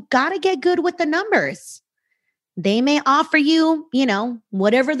you got to get good with the numbers. They may offer you,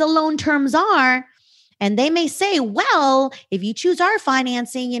 whatever the loan terms are. And they may say, well, if you choose our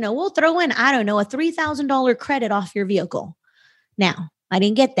financing, we'll throw in, I don't know, a $3,000 credit off your vehicle. Now, I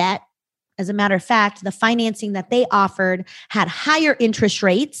didn't get that. As a matter of fact, the financing that they offered had higher interest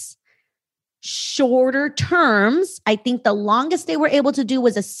rates, shorter terms. I think the longest they were able to do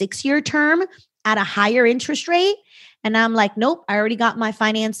was a 6-year term at a higher interest rate. And I'm like, nope, I already got my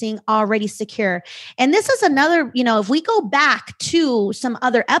financing already secure. And this is another, if we go back to some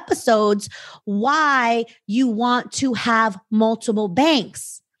other episodes, why you want to have multiple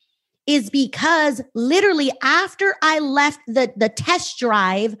banks is because literally after I left the test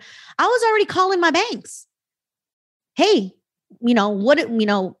drive, I was already calling my banks. Hey, what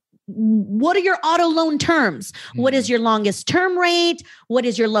are your auto loan terms? What is your longest term rate? What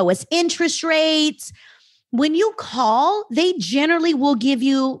is your lowest interest rate? When you call, they generally will give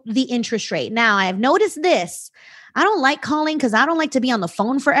you the interest rate. Now, I have noticed this. I don't like calling because I don't like to be on the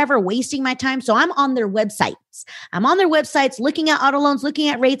phone forever, wasting my time. So I'm on their websites. I'm on their websites, looking at auto loans, looking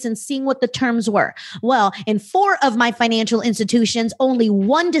at rates and seeing what the terms were. Well, in 4 of my financial institutions, only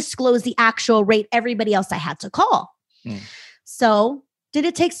 1 disclosed the actual rate. Everybody else I had to call. So did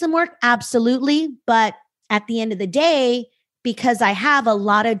it take some work? Absolutely. But at the end of the day, because I have a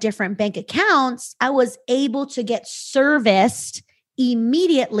lot of different bank accounts, I was able to get serviced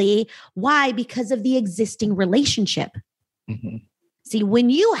immediately. Why? Because of the existing relationship. See,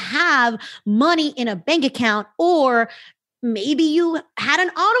 when you have money in a bank account, or maybe you had an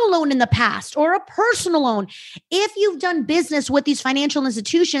auto loan in the past or a personal loan, if you've done business with these financial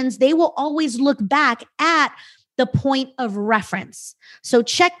institutions, they will always look back at the point of reference. So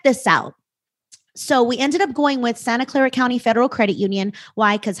check this out. So we ended up going with Santa Clara County Federal Credit Union.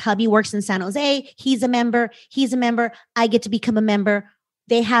 Why? Because hubby works in San Jose. He's a member. I get to become a member.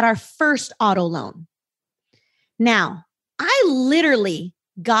 They had our first auto loan. Now, I literally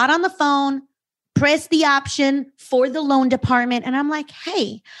got on the phone, pressed the option for the loan department. And I'm like,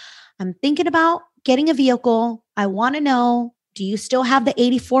 hey, I'm thinking about getting a vehicle. I want to know, do you still have the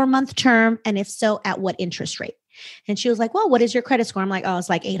 84-month term? And if so, at what interest rate? And she was like, well, what is your credit score? I'm like, oh, it's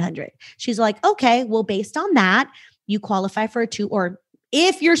like 800. She's like, okay, well, based on that, you qualify for a 2, or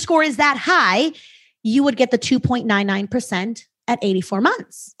if your score is that high, you would get the 2.99% at 84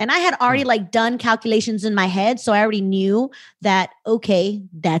 months. And I had already done calculations in my head. So I already knew that, okay,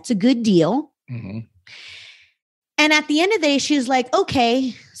 that's a good deal. And at the end of the day, she's like,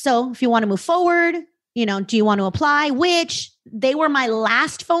 okay, so if you want to move forward, do you want to apply? Which they were my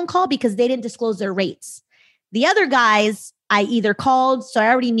last phone call because they didn't disclose their rates. The other guys, I either called, so I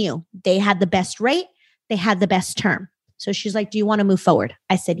already knew they had the best rate, they had the best term. So she's like, do you want to move forward?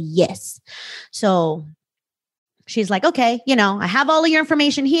 I said, yes. So she's like, okay, I have all of your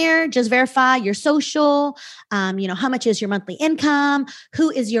information here. Just verify your social, how much is your monthly income? Who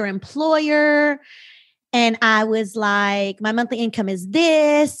is your employer? And I was like, my monthly income is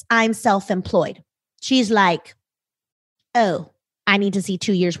this. I'm self-employed. She's like, oh, I need to see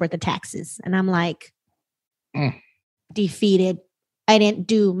 2 years worth of taxes. And I'm like, defeated. I didn't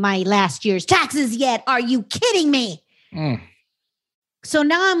do my last year's taxes yet. Are you kidding me? So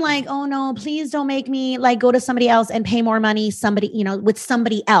now I'm like, oh no, please don't make me go to somebody else and pay more money, with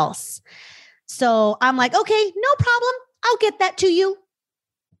somebody else. So I'm like, okay, no problem. I'll get that to you.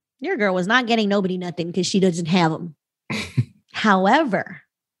 Your girl was not getting nobody nothing because she doesn't have them. However,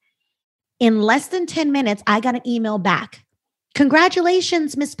 in less than 10 minutes, I got an email back.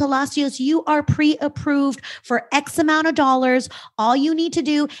 Congratulations, Ms. Palacios. You are pre-approved for X amount of dollars. All you need to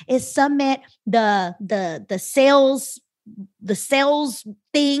do is submit the sales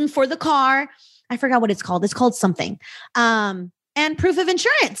thing for the car. I forgot what it's called. It's called something. And proof of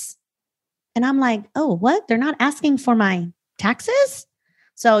insurance. And I'm like, oh, what? They're not asking for my taxes?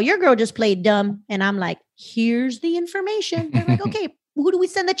 So your girl just played dumb. And I'm like, here's the information. They're like, okay, who do we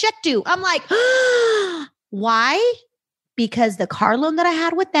send the check to? I'm like, why? Because the car loan that I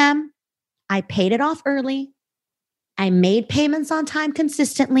had with them, I paid it off early. I made payments on time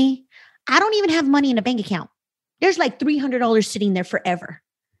consistently. I don't even have money in a bank account. There's like $300 sitting there forever.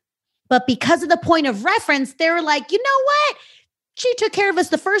 But because of the point of reference, they were like, you know what? She took care of us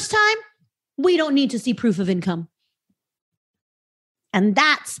the first time. We don't need to see proof of income. And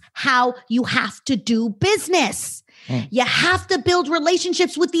that's how you have to do business. You have to build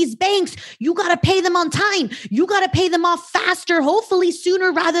relationships with these banks. You got to pay them on time. You got to pay them off faster, hopefully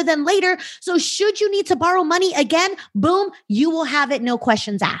sooner rather than later. So should you need to borrow money again, boom, you will have it. No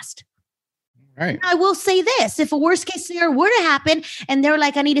questions asked. Right. I will say this, if a worst case scenario were to happen and they're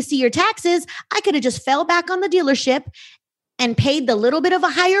like, I need to see your taxes, I could have just fell back on the dealership and paid the little bit of a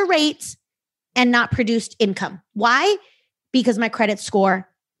higher rate and not produced income. Why? Because my credit score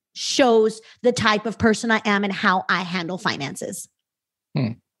shows the type of person I am and how I handle finances.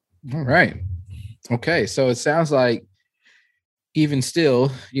 All right. Okay. So it sounds like even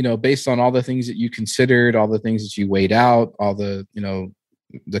still, based on all the things that you considered, all the things that you weighed out, all the,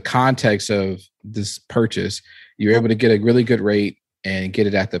 the context of this purchase, you're able to get a really good rate and get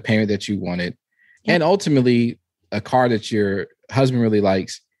it at the payment that you wanted. Yep. And ultimately a car that your husband really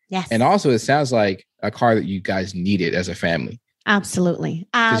likes. Yes. And also it sounds like a car that you guys needed as a family. Absolutely.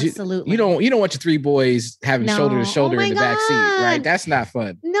 Absolutely. You don't want your three boys having shoulder to shoulder in the back seat, right? That's not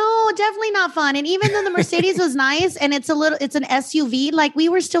fun. No, definitely not fun. And even though the Mercedes was nice and it's an SUV, like we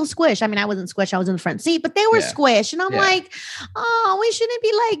were still squished. I mean, I wasn't squished. I was in the front seat, but they were squished. And I'm like, oh, we shouldn't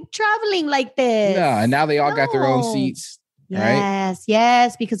be like traveling like this. No. And now they all got their own seats. Right?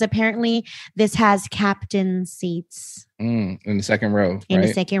 Yes. Because apparently this has captain seats. In the second row. In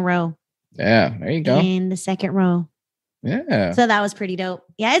the second row. Yeah. There you go. In the second row. Yeah. So that was pretty dope.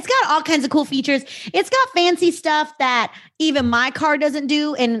 Yeah. It's got all kinds of cool features. It's got fancy stuff that even my car doesn't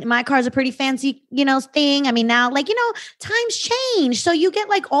do. And my car's a pretty fancy, thing. I mean, now times change. So you get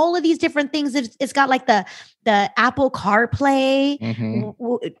like all of these different things. It's got like the Apple CarPlay.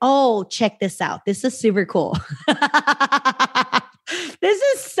 Mm-hmm. Oh, check this out. This is super cool. This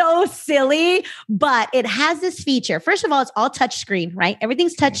is so silly, but it has this feature. First of all, it's all touchscreen, right?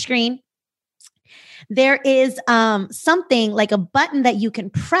 Everything's touchscreen. There is something like a button that you can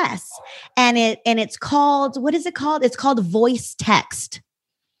press, and it's called, what is it called? It's called voice text.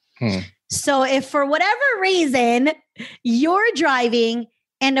 So if for whatever reason you're driving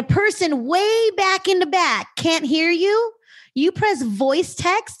and a person way back in the back can't hear you, you press voice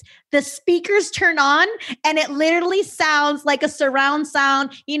text, the speakers turn on, and it literally sounds like a surround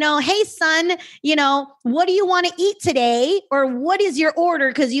sound. Hey son, what do you want to eat today? Or what is your order?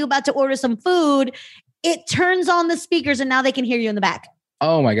 Because you're about to order some food. It turns on the speakers and now they can hear you in the back.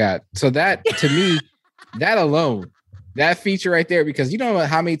 Oh my God. So that, to me, that alone, that feature right there, because you know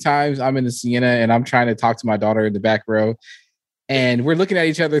how many times I'm in the Sienna and I'm trying to talk to my daughter in the back row and we're looking at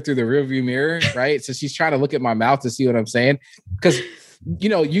each other through the rearview mirror, right? So she's trying to look at my mouth to see what I'm saying. Because,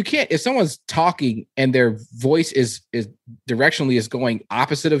 you can't, if someone's talking and their voice is directionally is going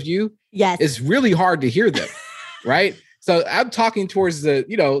opposite of you, it's really hard to hear them, right? So I'm talking towards the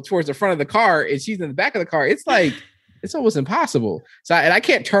front of the car and she's in the back of the car. It's like, it's almost impossible. So, and I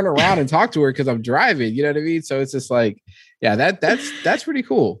can't turn around and talk to her because I'm driving, you know what I mean? So it's just like, yeah, that's pretty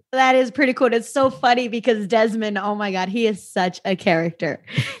cool. That is pretty cool. It's so funny because Desmond, oh my God, he is such a character.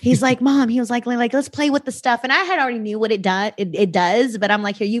 He's like, Mom, he was like, let's play with the stuff. And I had already knew what it does, but I'm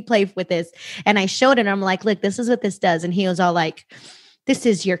like, here, you play with this. And I showed it. And I'm like, look, this is what this does. And he was all like, this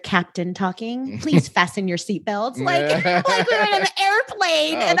is your captain talking. Please fasten your seatbelts. Like we were in an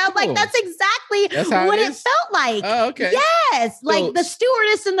airplane. And I'm like, that's exactly what it felt like. Oh, okay. Yes. Like the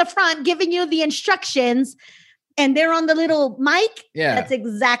stewardess in the front giving you the instructions and they're on the little mic. Yeah. That's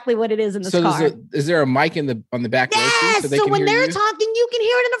exactly what it is in this car. Is there a mic on the back? Yes. So when they're talking, you can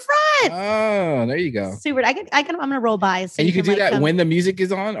hear it in the front. Oh, there you go. Super. I'm going to roll by. So and you can do that when the music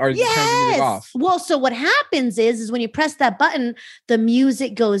is on or you turn the music off? Well, so what happens is when you press that button, the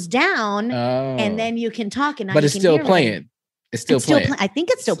music goes down and then you can talk. But it's still playing. It's still playing. I think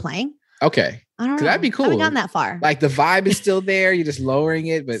it's still playing. Okay. I don't know. That'd be cool. I haven't gotten that far. Like the vibe is still there. You're just lowering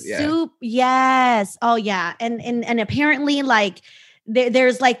it, but yeah. Yes. Oh yeah. And apparently like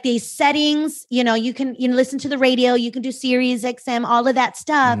there's like these settings, you can listen to the radio, you can do Sirius XM, all of that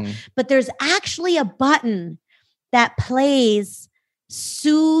stuff. Mm-hmm. But there's actually a button that plays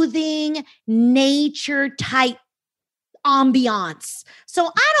soothing nature type ambiance.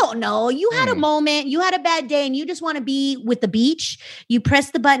 So I don't know. You had a moment, you had a bad day and you just want to be with the beach. You press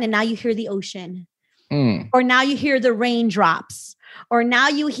the button and now you hear the ocean. Or now you hear the raindrops. Or now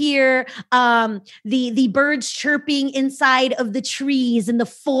you hear the birds chirping inside of the trees in the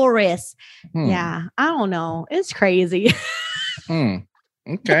forest. Yeah, I don't know. It's crazy. Okay.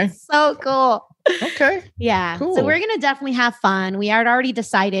 It's so cool. Okay. Yeah. Cool. So we're going to definitely have fun. We had already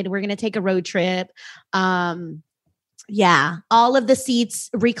decided we're going to take a road trip. Yeah. All of the seats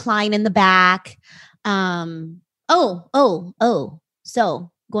recline in the back. So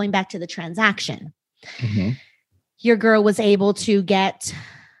going back to the transaction, your girl was able to get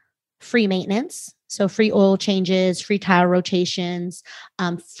free maintenance. So free oil changes, free tire rotations,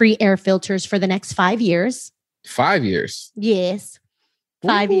 free air filters for the next 5 years. 5 years? Yes.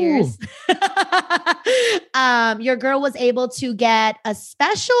 5 years. Your girl was able to get a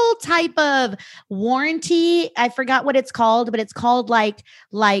special type of warranty. I forgot what it's called, but it's called like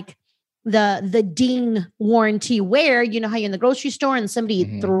the ding warranty, where you know how you're in the grocery store and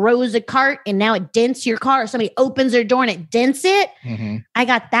somebody throws a cart and now it dents your car, or somebody opens their door and it dents it. I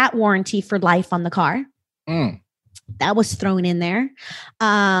got that warranty for life on the car. That was thrown in there.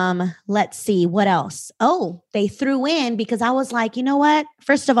 Let's see what else. Oh, they threw in, because I was like, you know what?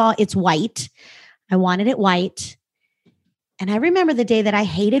 First of all, it's white. I wanted it white. And I remember the day that I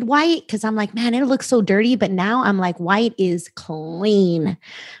hated white, because I'm like, man, it looks so dirty. But now I'm like, white is clean.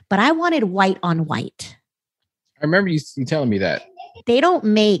 But I wanted white on white. I remember you telling me that. They don't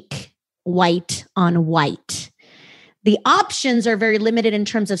make white on white. The options are very limited in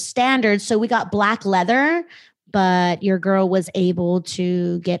terms of standards. So we got black leather, but your girl was able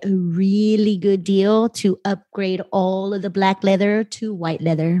to get a really good deal to upgrade all of the black leather to white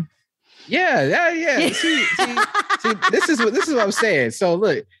leather. Yeah. See, this is what I'm saying. So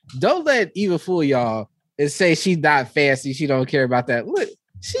look, don't let Eva fool y'all and say she's not fancy. She don't care about that. Look,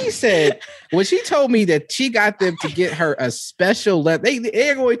 she said when she told me that she got them to get her a special leather,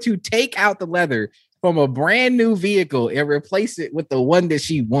 they're going to take out the leather from a brand new vehicle and replace it with the one that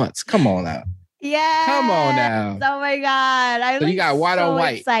she wants. Come on now. Yeah. Come on now. Oh my God. So you got white on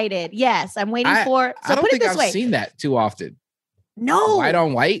white. Excited. Yes. I'm waiting for. So I don't think I've seen that too often. No. White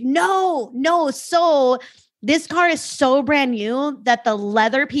on white? No. So this car is so brand new that the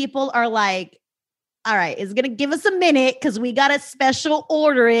leather people are like, all right, it's going to give us a minute because we got to special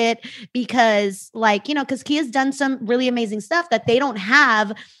order it, because like, you know, because Kia's done some really amazing stuff that they don't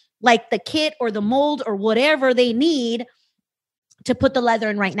have, like the kit or the mold or whatever they need to put the leather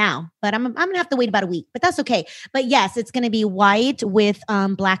in right now. But I'm going to have to wait about a week, but that's okay. But yes, it's going to be white with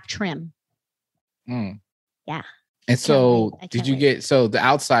black trim. Yeah. And so did you get, so the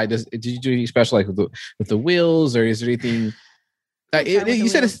outside, did you do anything special like with the wheels, or is there anything? You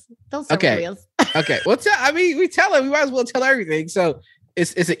said it's okay. Wheels. Okay. Well, we tell them, we might as well tell everything. So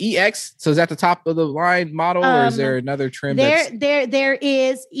it's an EX. So is that the top of the line model, or is there another trim? There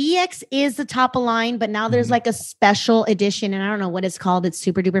is. EX is the top of line, but now there's like a special edition, and I don't know what it's called. It's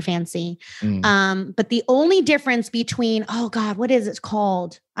super duper fancy. But the only difference between, oh God, what is it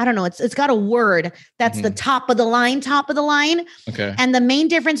called? I don't know. It's got a word that's the top of the line. Okay. And the main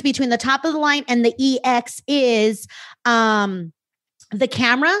difference between the top of the line and the EX is the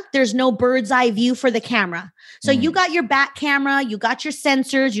camera. There's no bird's eye view for the camera. So you got your back camera, you got your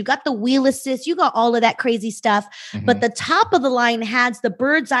sensors, you got the wheel assist, you got all of that crazy stuff. But the top of the line has the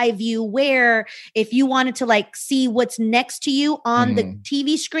bird's eye view, where if you wanted to like see what's next to you on the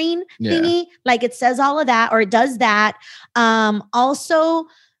TV screen thingy, like it says all of that, or it does that. Also,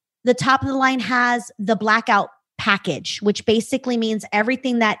 the top of the line has the blackout package, which basically means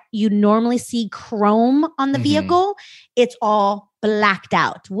everything that you normally see chrome on the vehicle, it's all blacked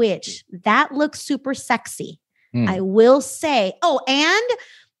out, which that looks super sexy. I will say. Oh, and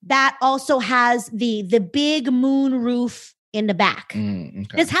that also has the big moon roof in the back. Okay.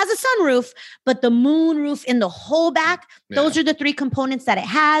 This has a sunroof, but the moon roof in the whole back, those are the three components that it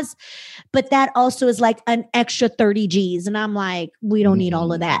has. But that also is like an extra 30 G's. And I'm like, we don't need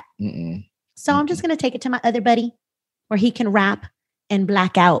all of that. So I'm just going to take it to my other buddy where he can wrap and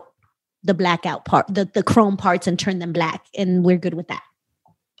black out the blackout part, the chrome parts, and turn them black. And we're good with that.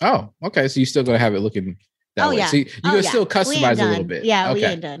 Oh, okay. So you're still going to have it looking that way. So you're going to still customize a little bit. Yeah, we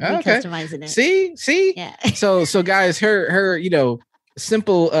ain't done. We customizing it. See? Yeah. So guys, her,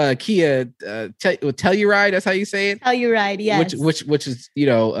 simple Kia Telluride, that's how you say it? Telluride, yes. Which is,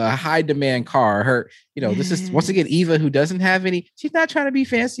 a high demand car. Her, this is once again Eva, who doesn't have any, she's not trying to be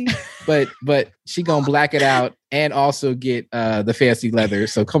fancy, but she gonna black it out and also get the fancy leather.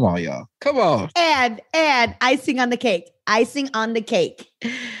 So come on, y'all. Come on. And icing on the cake.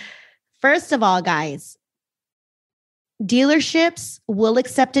 First of all, guys, dealerships will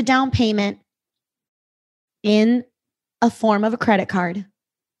accept a down payment in a form of a credit card,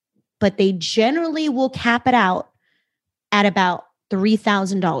 but they generally will cap it out at about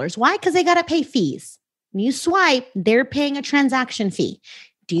 $3,000. Why? Because they got to pay fees. When you swipe, they're paying a transaction fee.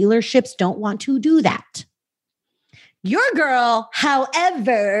 Dealerships don't want to do that. Your girl,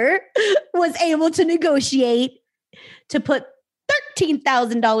 however, was able to negotiate to put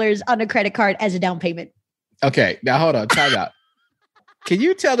 $13,000 on a credit card as a down payment. Okay, now hold on, time out. Can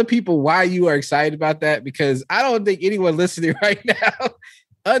you tell the people why you are excited about that? Because I don't think anyone listening right now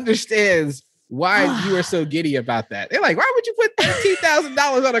understands why you are so giddy about that. They're like, why would you put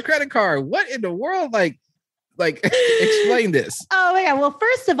 $13,000 on a credit card? What in the world? Like explain this. Oh my God. Well,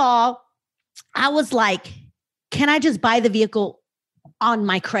 first of all, I was like, can I just buy the vehicle on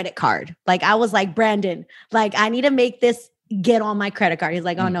my credit card? Like, I was like, Brandon, like, I need to make this get on my credit card. He's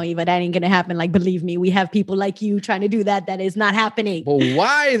like, oh no, Eva, that ain't going to happen. Like, believe me, we have people like you trying to do that. That is not happening. But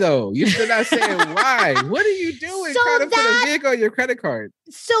why though? You're still not saying why. What are you doing trying to put a vehicle on your credit card?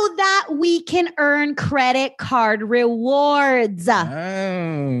 So that we can earn credit card rewards.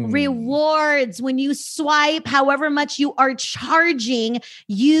 Oh. Rewards. When you swipe, however much you are charging,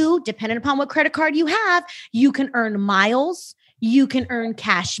 you, depending upon what credit card you have, you can earn miles. You can earn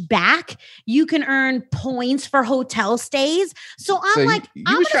cash back. You can earn points for hotel stays. So I'm like, you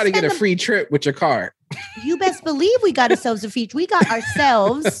was trying to get a free trip with your card. You best believe we got ourselves a feature. We got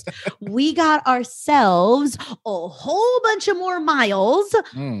ourselves a whole bunch of more miles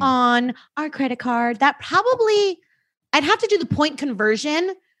on our credit card. That probably, I'd have to do the point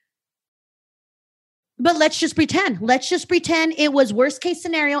conversion. But let's just pretend it was worst case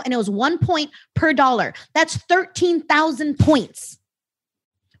scenario and it was 1 point per dollar. That's 13,000 points,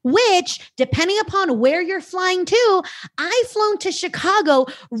 which depending upon where you're flying to, I've flown to Chicago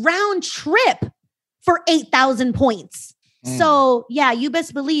round trip for 8,000 points. So yeah, you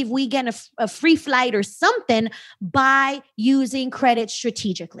best believe we get a free flight or something by using credit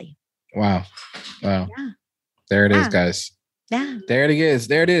strategically. Wow. Yeah. There it is, guys. Yeah. There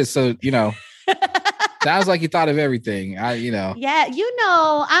it is. So, sounds like you thought of everything. Yeah,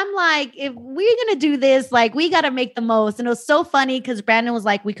 I'm like, if we're gonna do this, like we gotta make the most. And it was so funny because Brandon was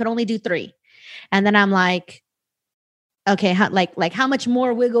like, we could only do 3. And then I'm like, okay, how much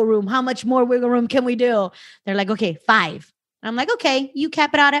more wiggle room? How much more wiggle room can we do? They're like, okay, 5. I'm like, okay, you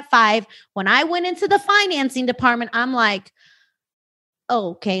cap it out at 5. When I went into the financing department, I'm like,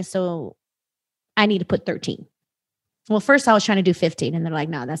 oh, okay, so I need to put 13. Well, first I was trying to do 15 and they're like,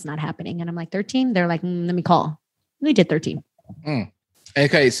 no, that's not happening. And I'm like, 13? They're like, let me call. We did 13.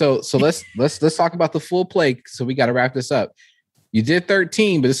 Okay. So let's talk about the full play. So we got to wrap this up. You did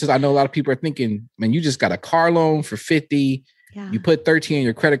 13, but I know a lot of people are thinking, man, you just got a car loan for 50. Yeah. You put 13 on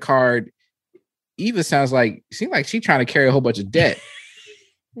your credit card. Eva seems like she's trying to carry a whole bunch of debt.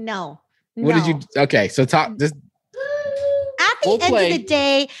 No. What did you, okay. So talk this. At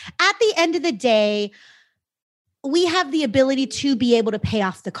the end of the day, we have the ability to be able to pay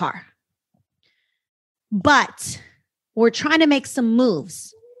off the car. But we're trying to make some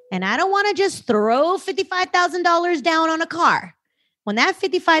moves. And I don't want to just throw $55,000 down on a car when that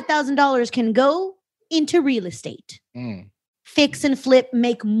 $55,000 can go into real estate, fix and flip,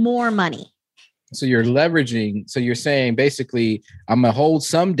 make more money. So you're leveraging. So you're saying basically, I'm going to hold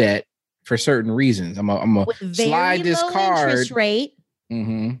some debt for certain reasons. I'm going to slide this card. Interest rate.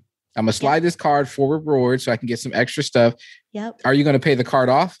 I'm going to slide this card for reward so I can get some extra stuff. Yep. Are you going to pay the card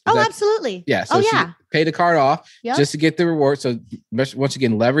off? Absolutely. Yeah. So pay the card off just to get the reward. So once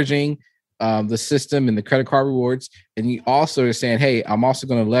again, leveraging the system and the credit card rewards. And you also are saying, hey, I'm also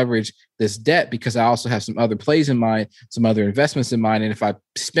going to leverage this debt because I also have some other plays in mind, some other investments in mind. And if I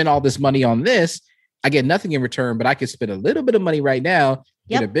spend all this money on this, I get nothing in return, but I could spend a little bit of money right now,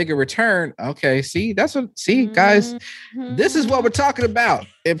 get a bigger return. Okay. Guys, this is what we're talking about.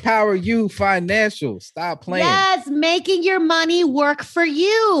 Empower You Financial. Stop playing. Yes. Making your money work for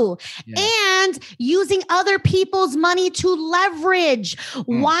you and using other people's money to leverage.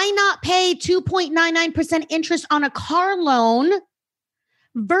 Why not pay 2.99% interest on a car loan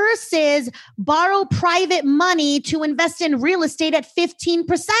versus borrow private money to invest in real estate at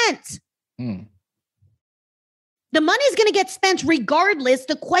 15%? The money's going to get spent regardless.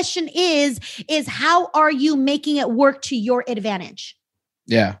 The question is how are you making it work to your advantage?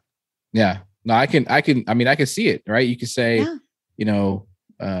 Yeah. Yeah. No, I can see it, right? You could say,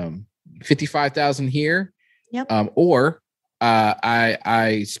 55,000 here. Yep. Or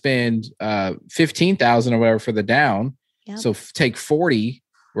I spend 15,000 or whatever for the down. Yep. So take 40,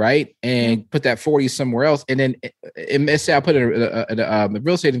 right? And put that 40 somewhere else. And then let's say I put a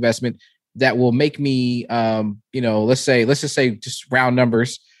real estate investment that will make me, let's just say just round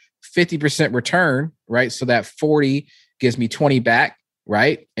numbers, 50% return, right? So that 40 gives me 20 back,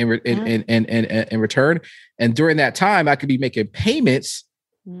 right? In return. And during that time, I could be making payments,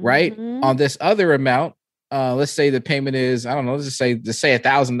 right? On this other amount. Let's say the payment is, I don't know, let's say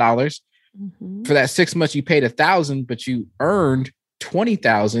 $1,000. For that 6 months, you paid 1,000, but you earned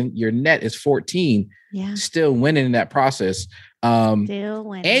 20,000. Your net is 14. Yeah. Still winning in that process. And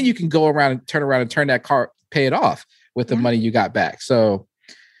you can go around and turn that car, pay it off with the money you got back. So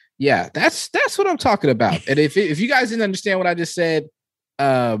yeah, that's what I'm talking about. And if you guys didn't understand what I just said,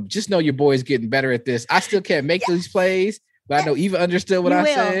 just know your boy's getting better at this. I still can't make these plays, but I know Eva understood what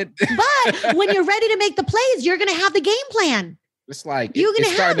I said. But when you're ready to make the plays, you're going to have the game plan. It's like,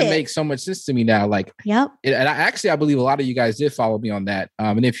 it's starting to make so much sense to me now. Like, and I believe a lot of you guys did follow me on that.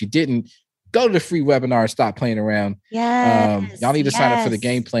 And if you didn't, go to the free webinar and stop playing around. Yes. Y'all need to sign up for the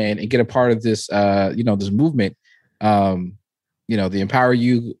game plan and get a part of this, this movement. The Empower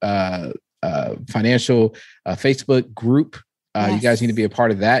You Financial Facebook group. You guys need to be a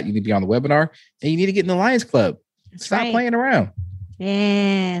part of that. You need to be on the webinar, and you need to get in the Lions Club. Stop playing around.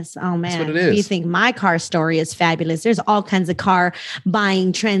 Yes. Oh man. That's what it is. You think my car story is fabulous? There's all kinds of car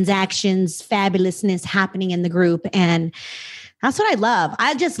buying transactions, fabulousness happening in the group. And that's what I love.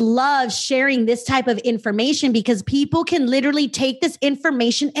 I just love sharing this type of information because people can literally take this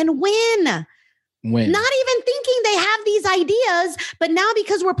information and win. Not even thinking they have these ideas, but now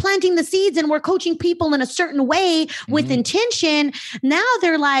because we're planting the seeds and we're coaching people in a certain way with intention, now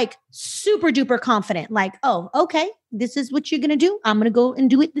they're like super duper confident. Like, oh, okay, this is what you're going to do. I'm going to go and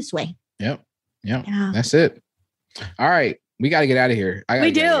do it this way. Yep. That's it. All right. We got to get out of here.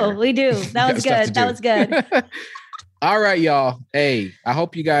 We do. That was good. That was good. All right, y'all. Hey, I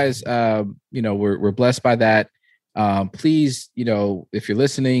hope you guys, we're blessed by that. Please, if you're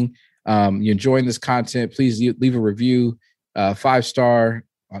listening, you're enjoying this content, please leave a review, 5-star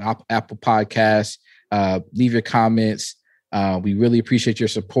on Apple Podcasts. Leave your comments. We really appreciate your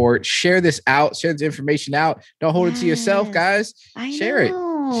support. Share this out. Share this information out. Don't hold it to yourself, guys. Share it.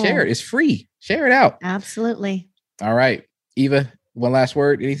 It's free. Share it out. Absolutely. All right. Eva, one last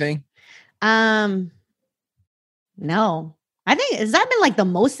word. Anything? No. I think, has that been like the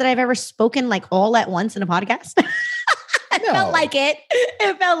most that I've ever spoken like all at once in a podcast? It felt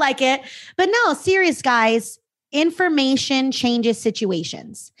like it. But no, serious guys, information changes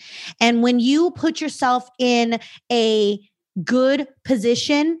situations. And when you put yourself in a good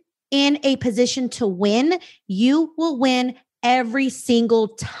position, in a position to win, you will win every single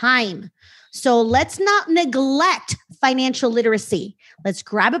time. So let's not neglect financial literacy. Let's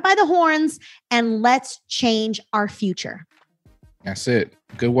grab it by the horns and let's change our future. That's it.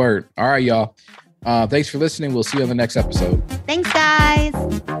 Good word. All right, y'all. Thanks for listening. We'll see you on the next episode. Thanks, guys.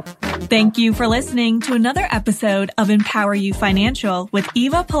 Thank you for listening to another episode of Empower You Financial with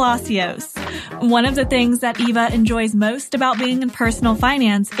Eva Palacios. One of the things that Eva enjoys most about being in personal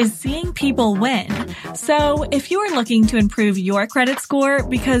finance is seeing people win. So if you are looking to improve your credit score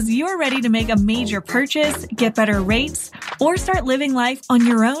because you are ready to make a major purchase, get better rates, or start living life on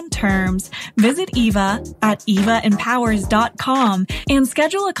your own terms, visit Eva at evaempowers.com and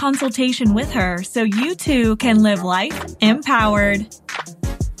schedule a consultation with her so you too can live life empowered.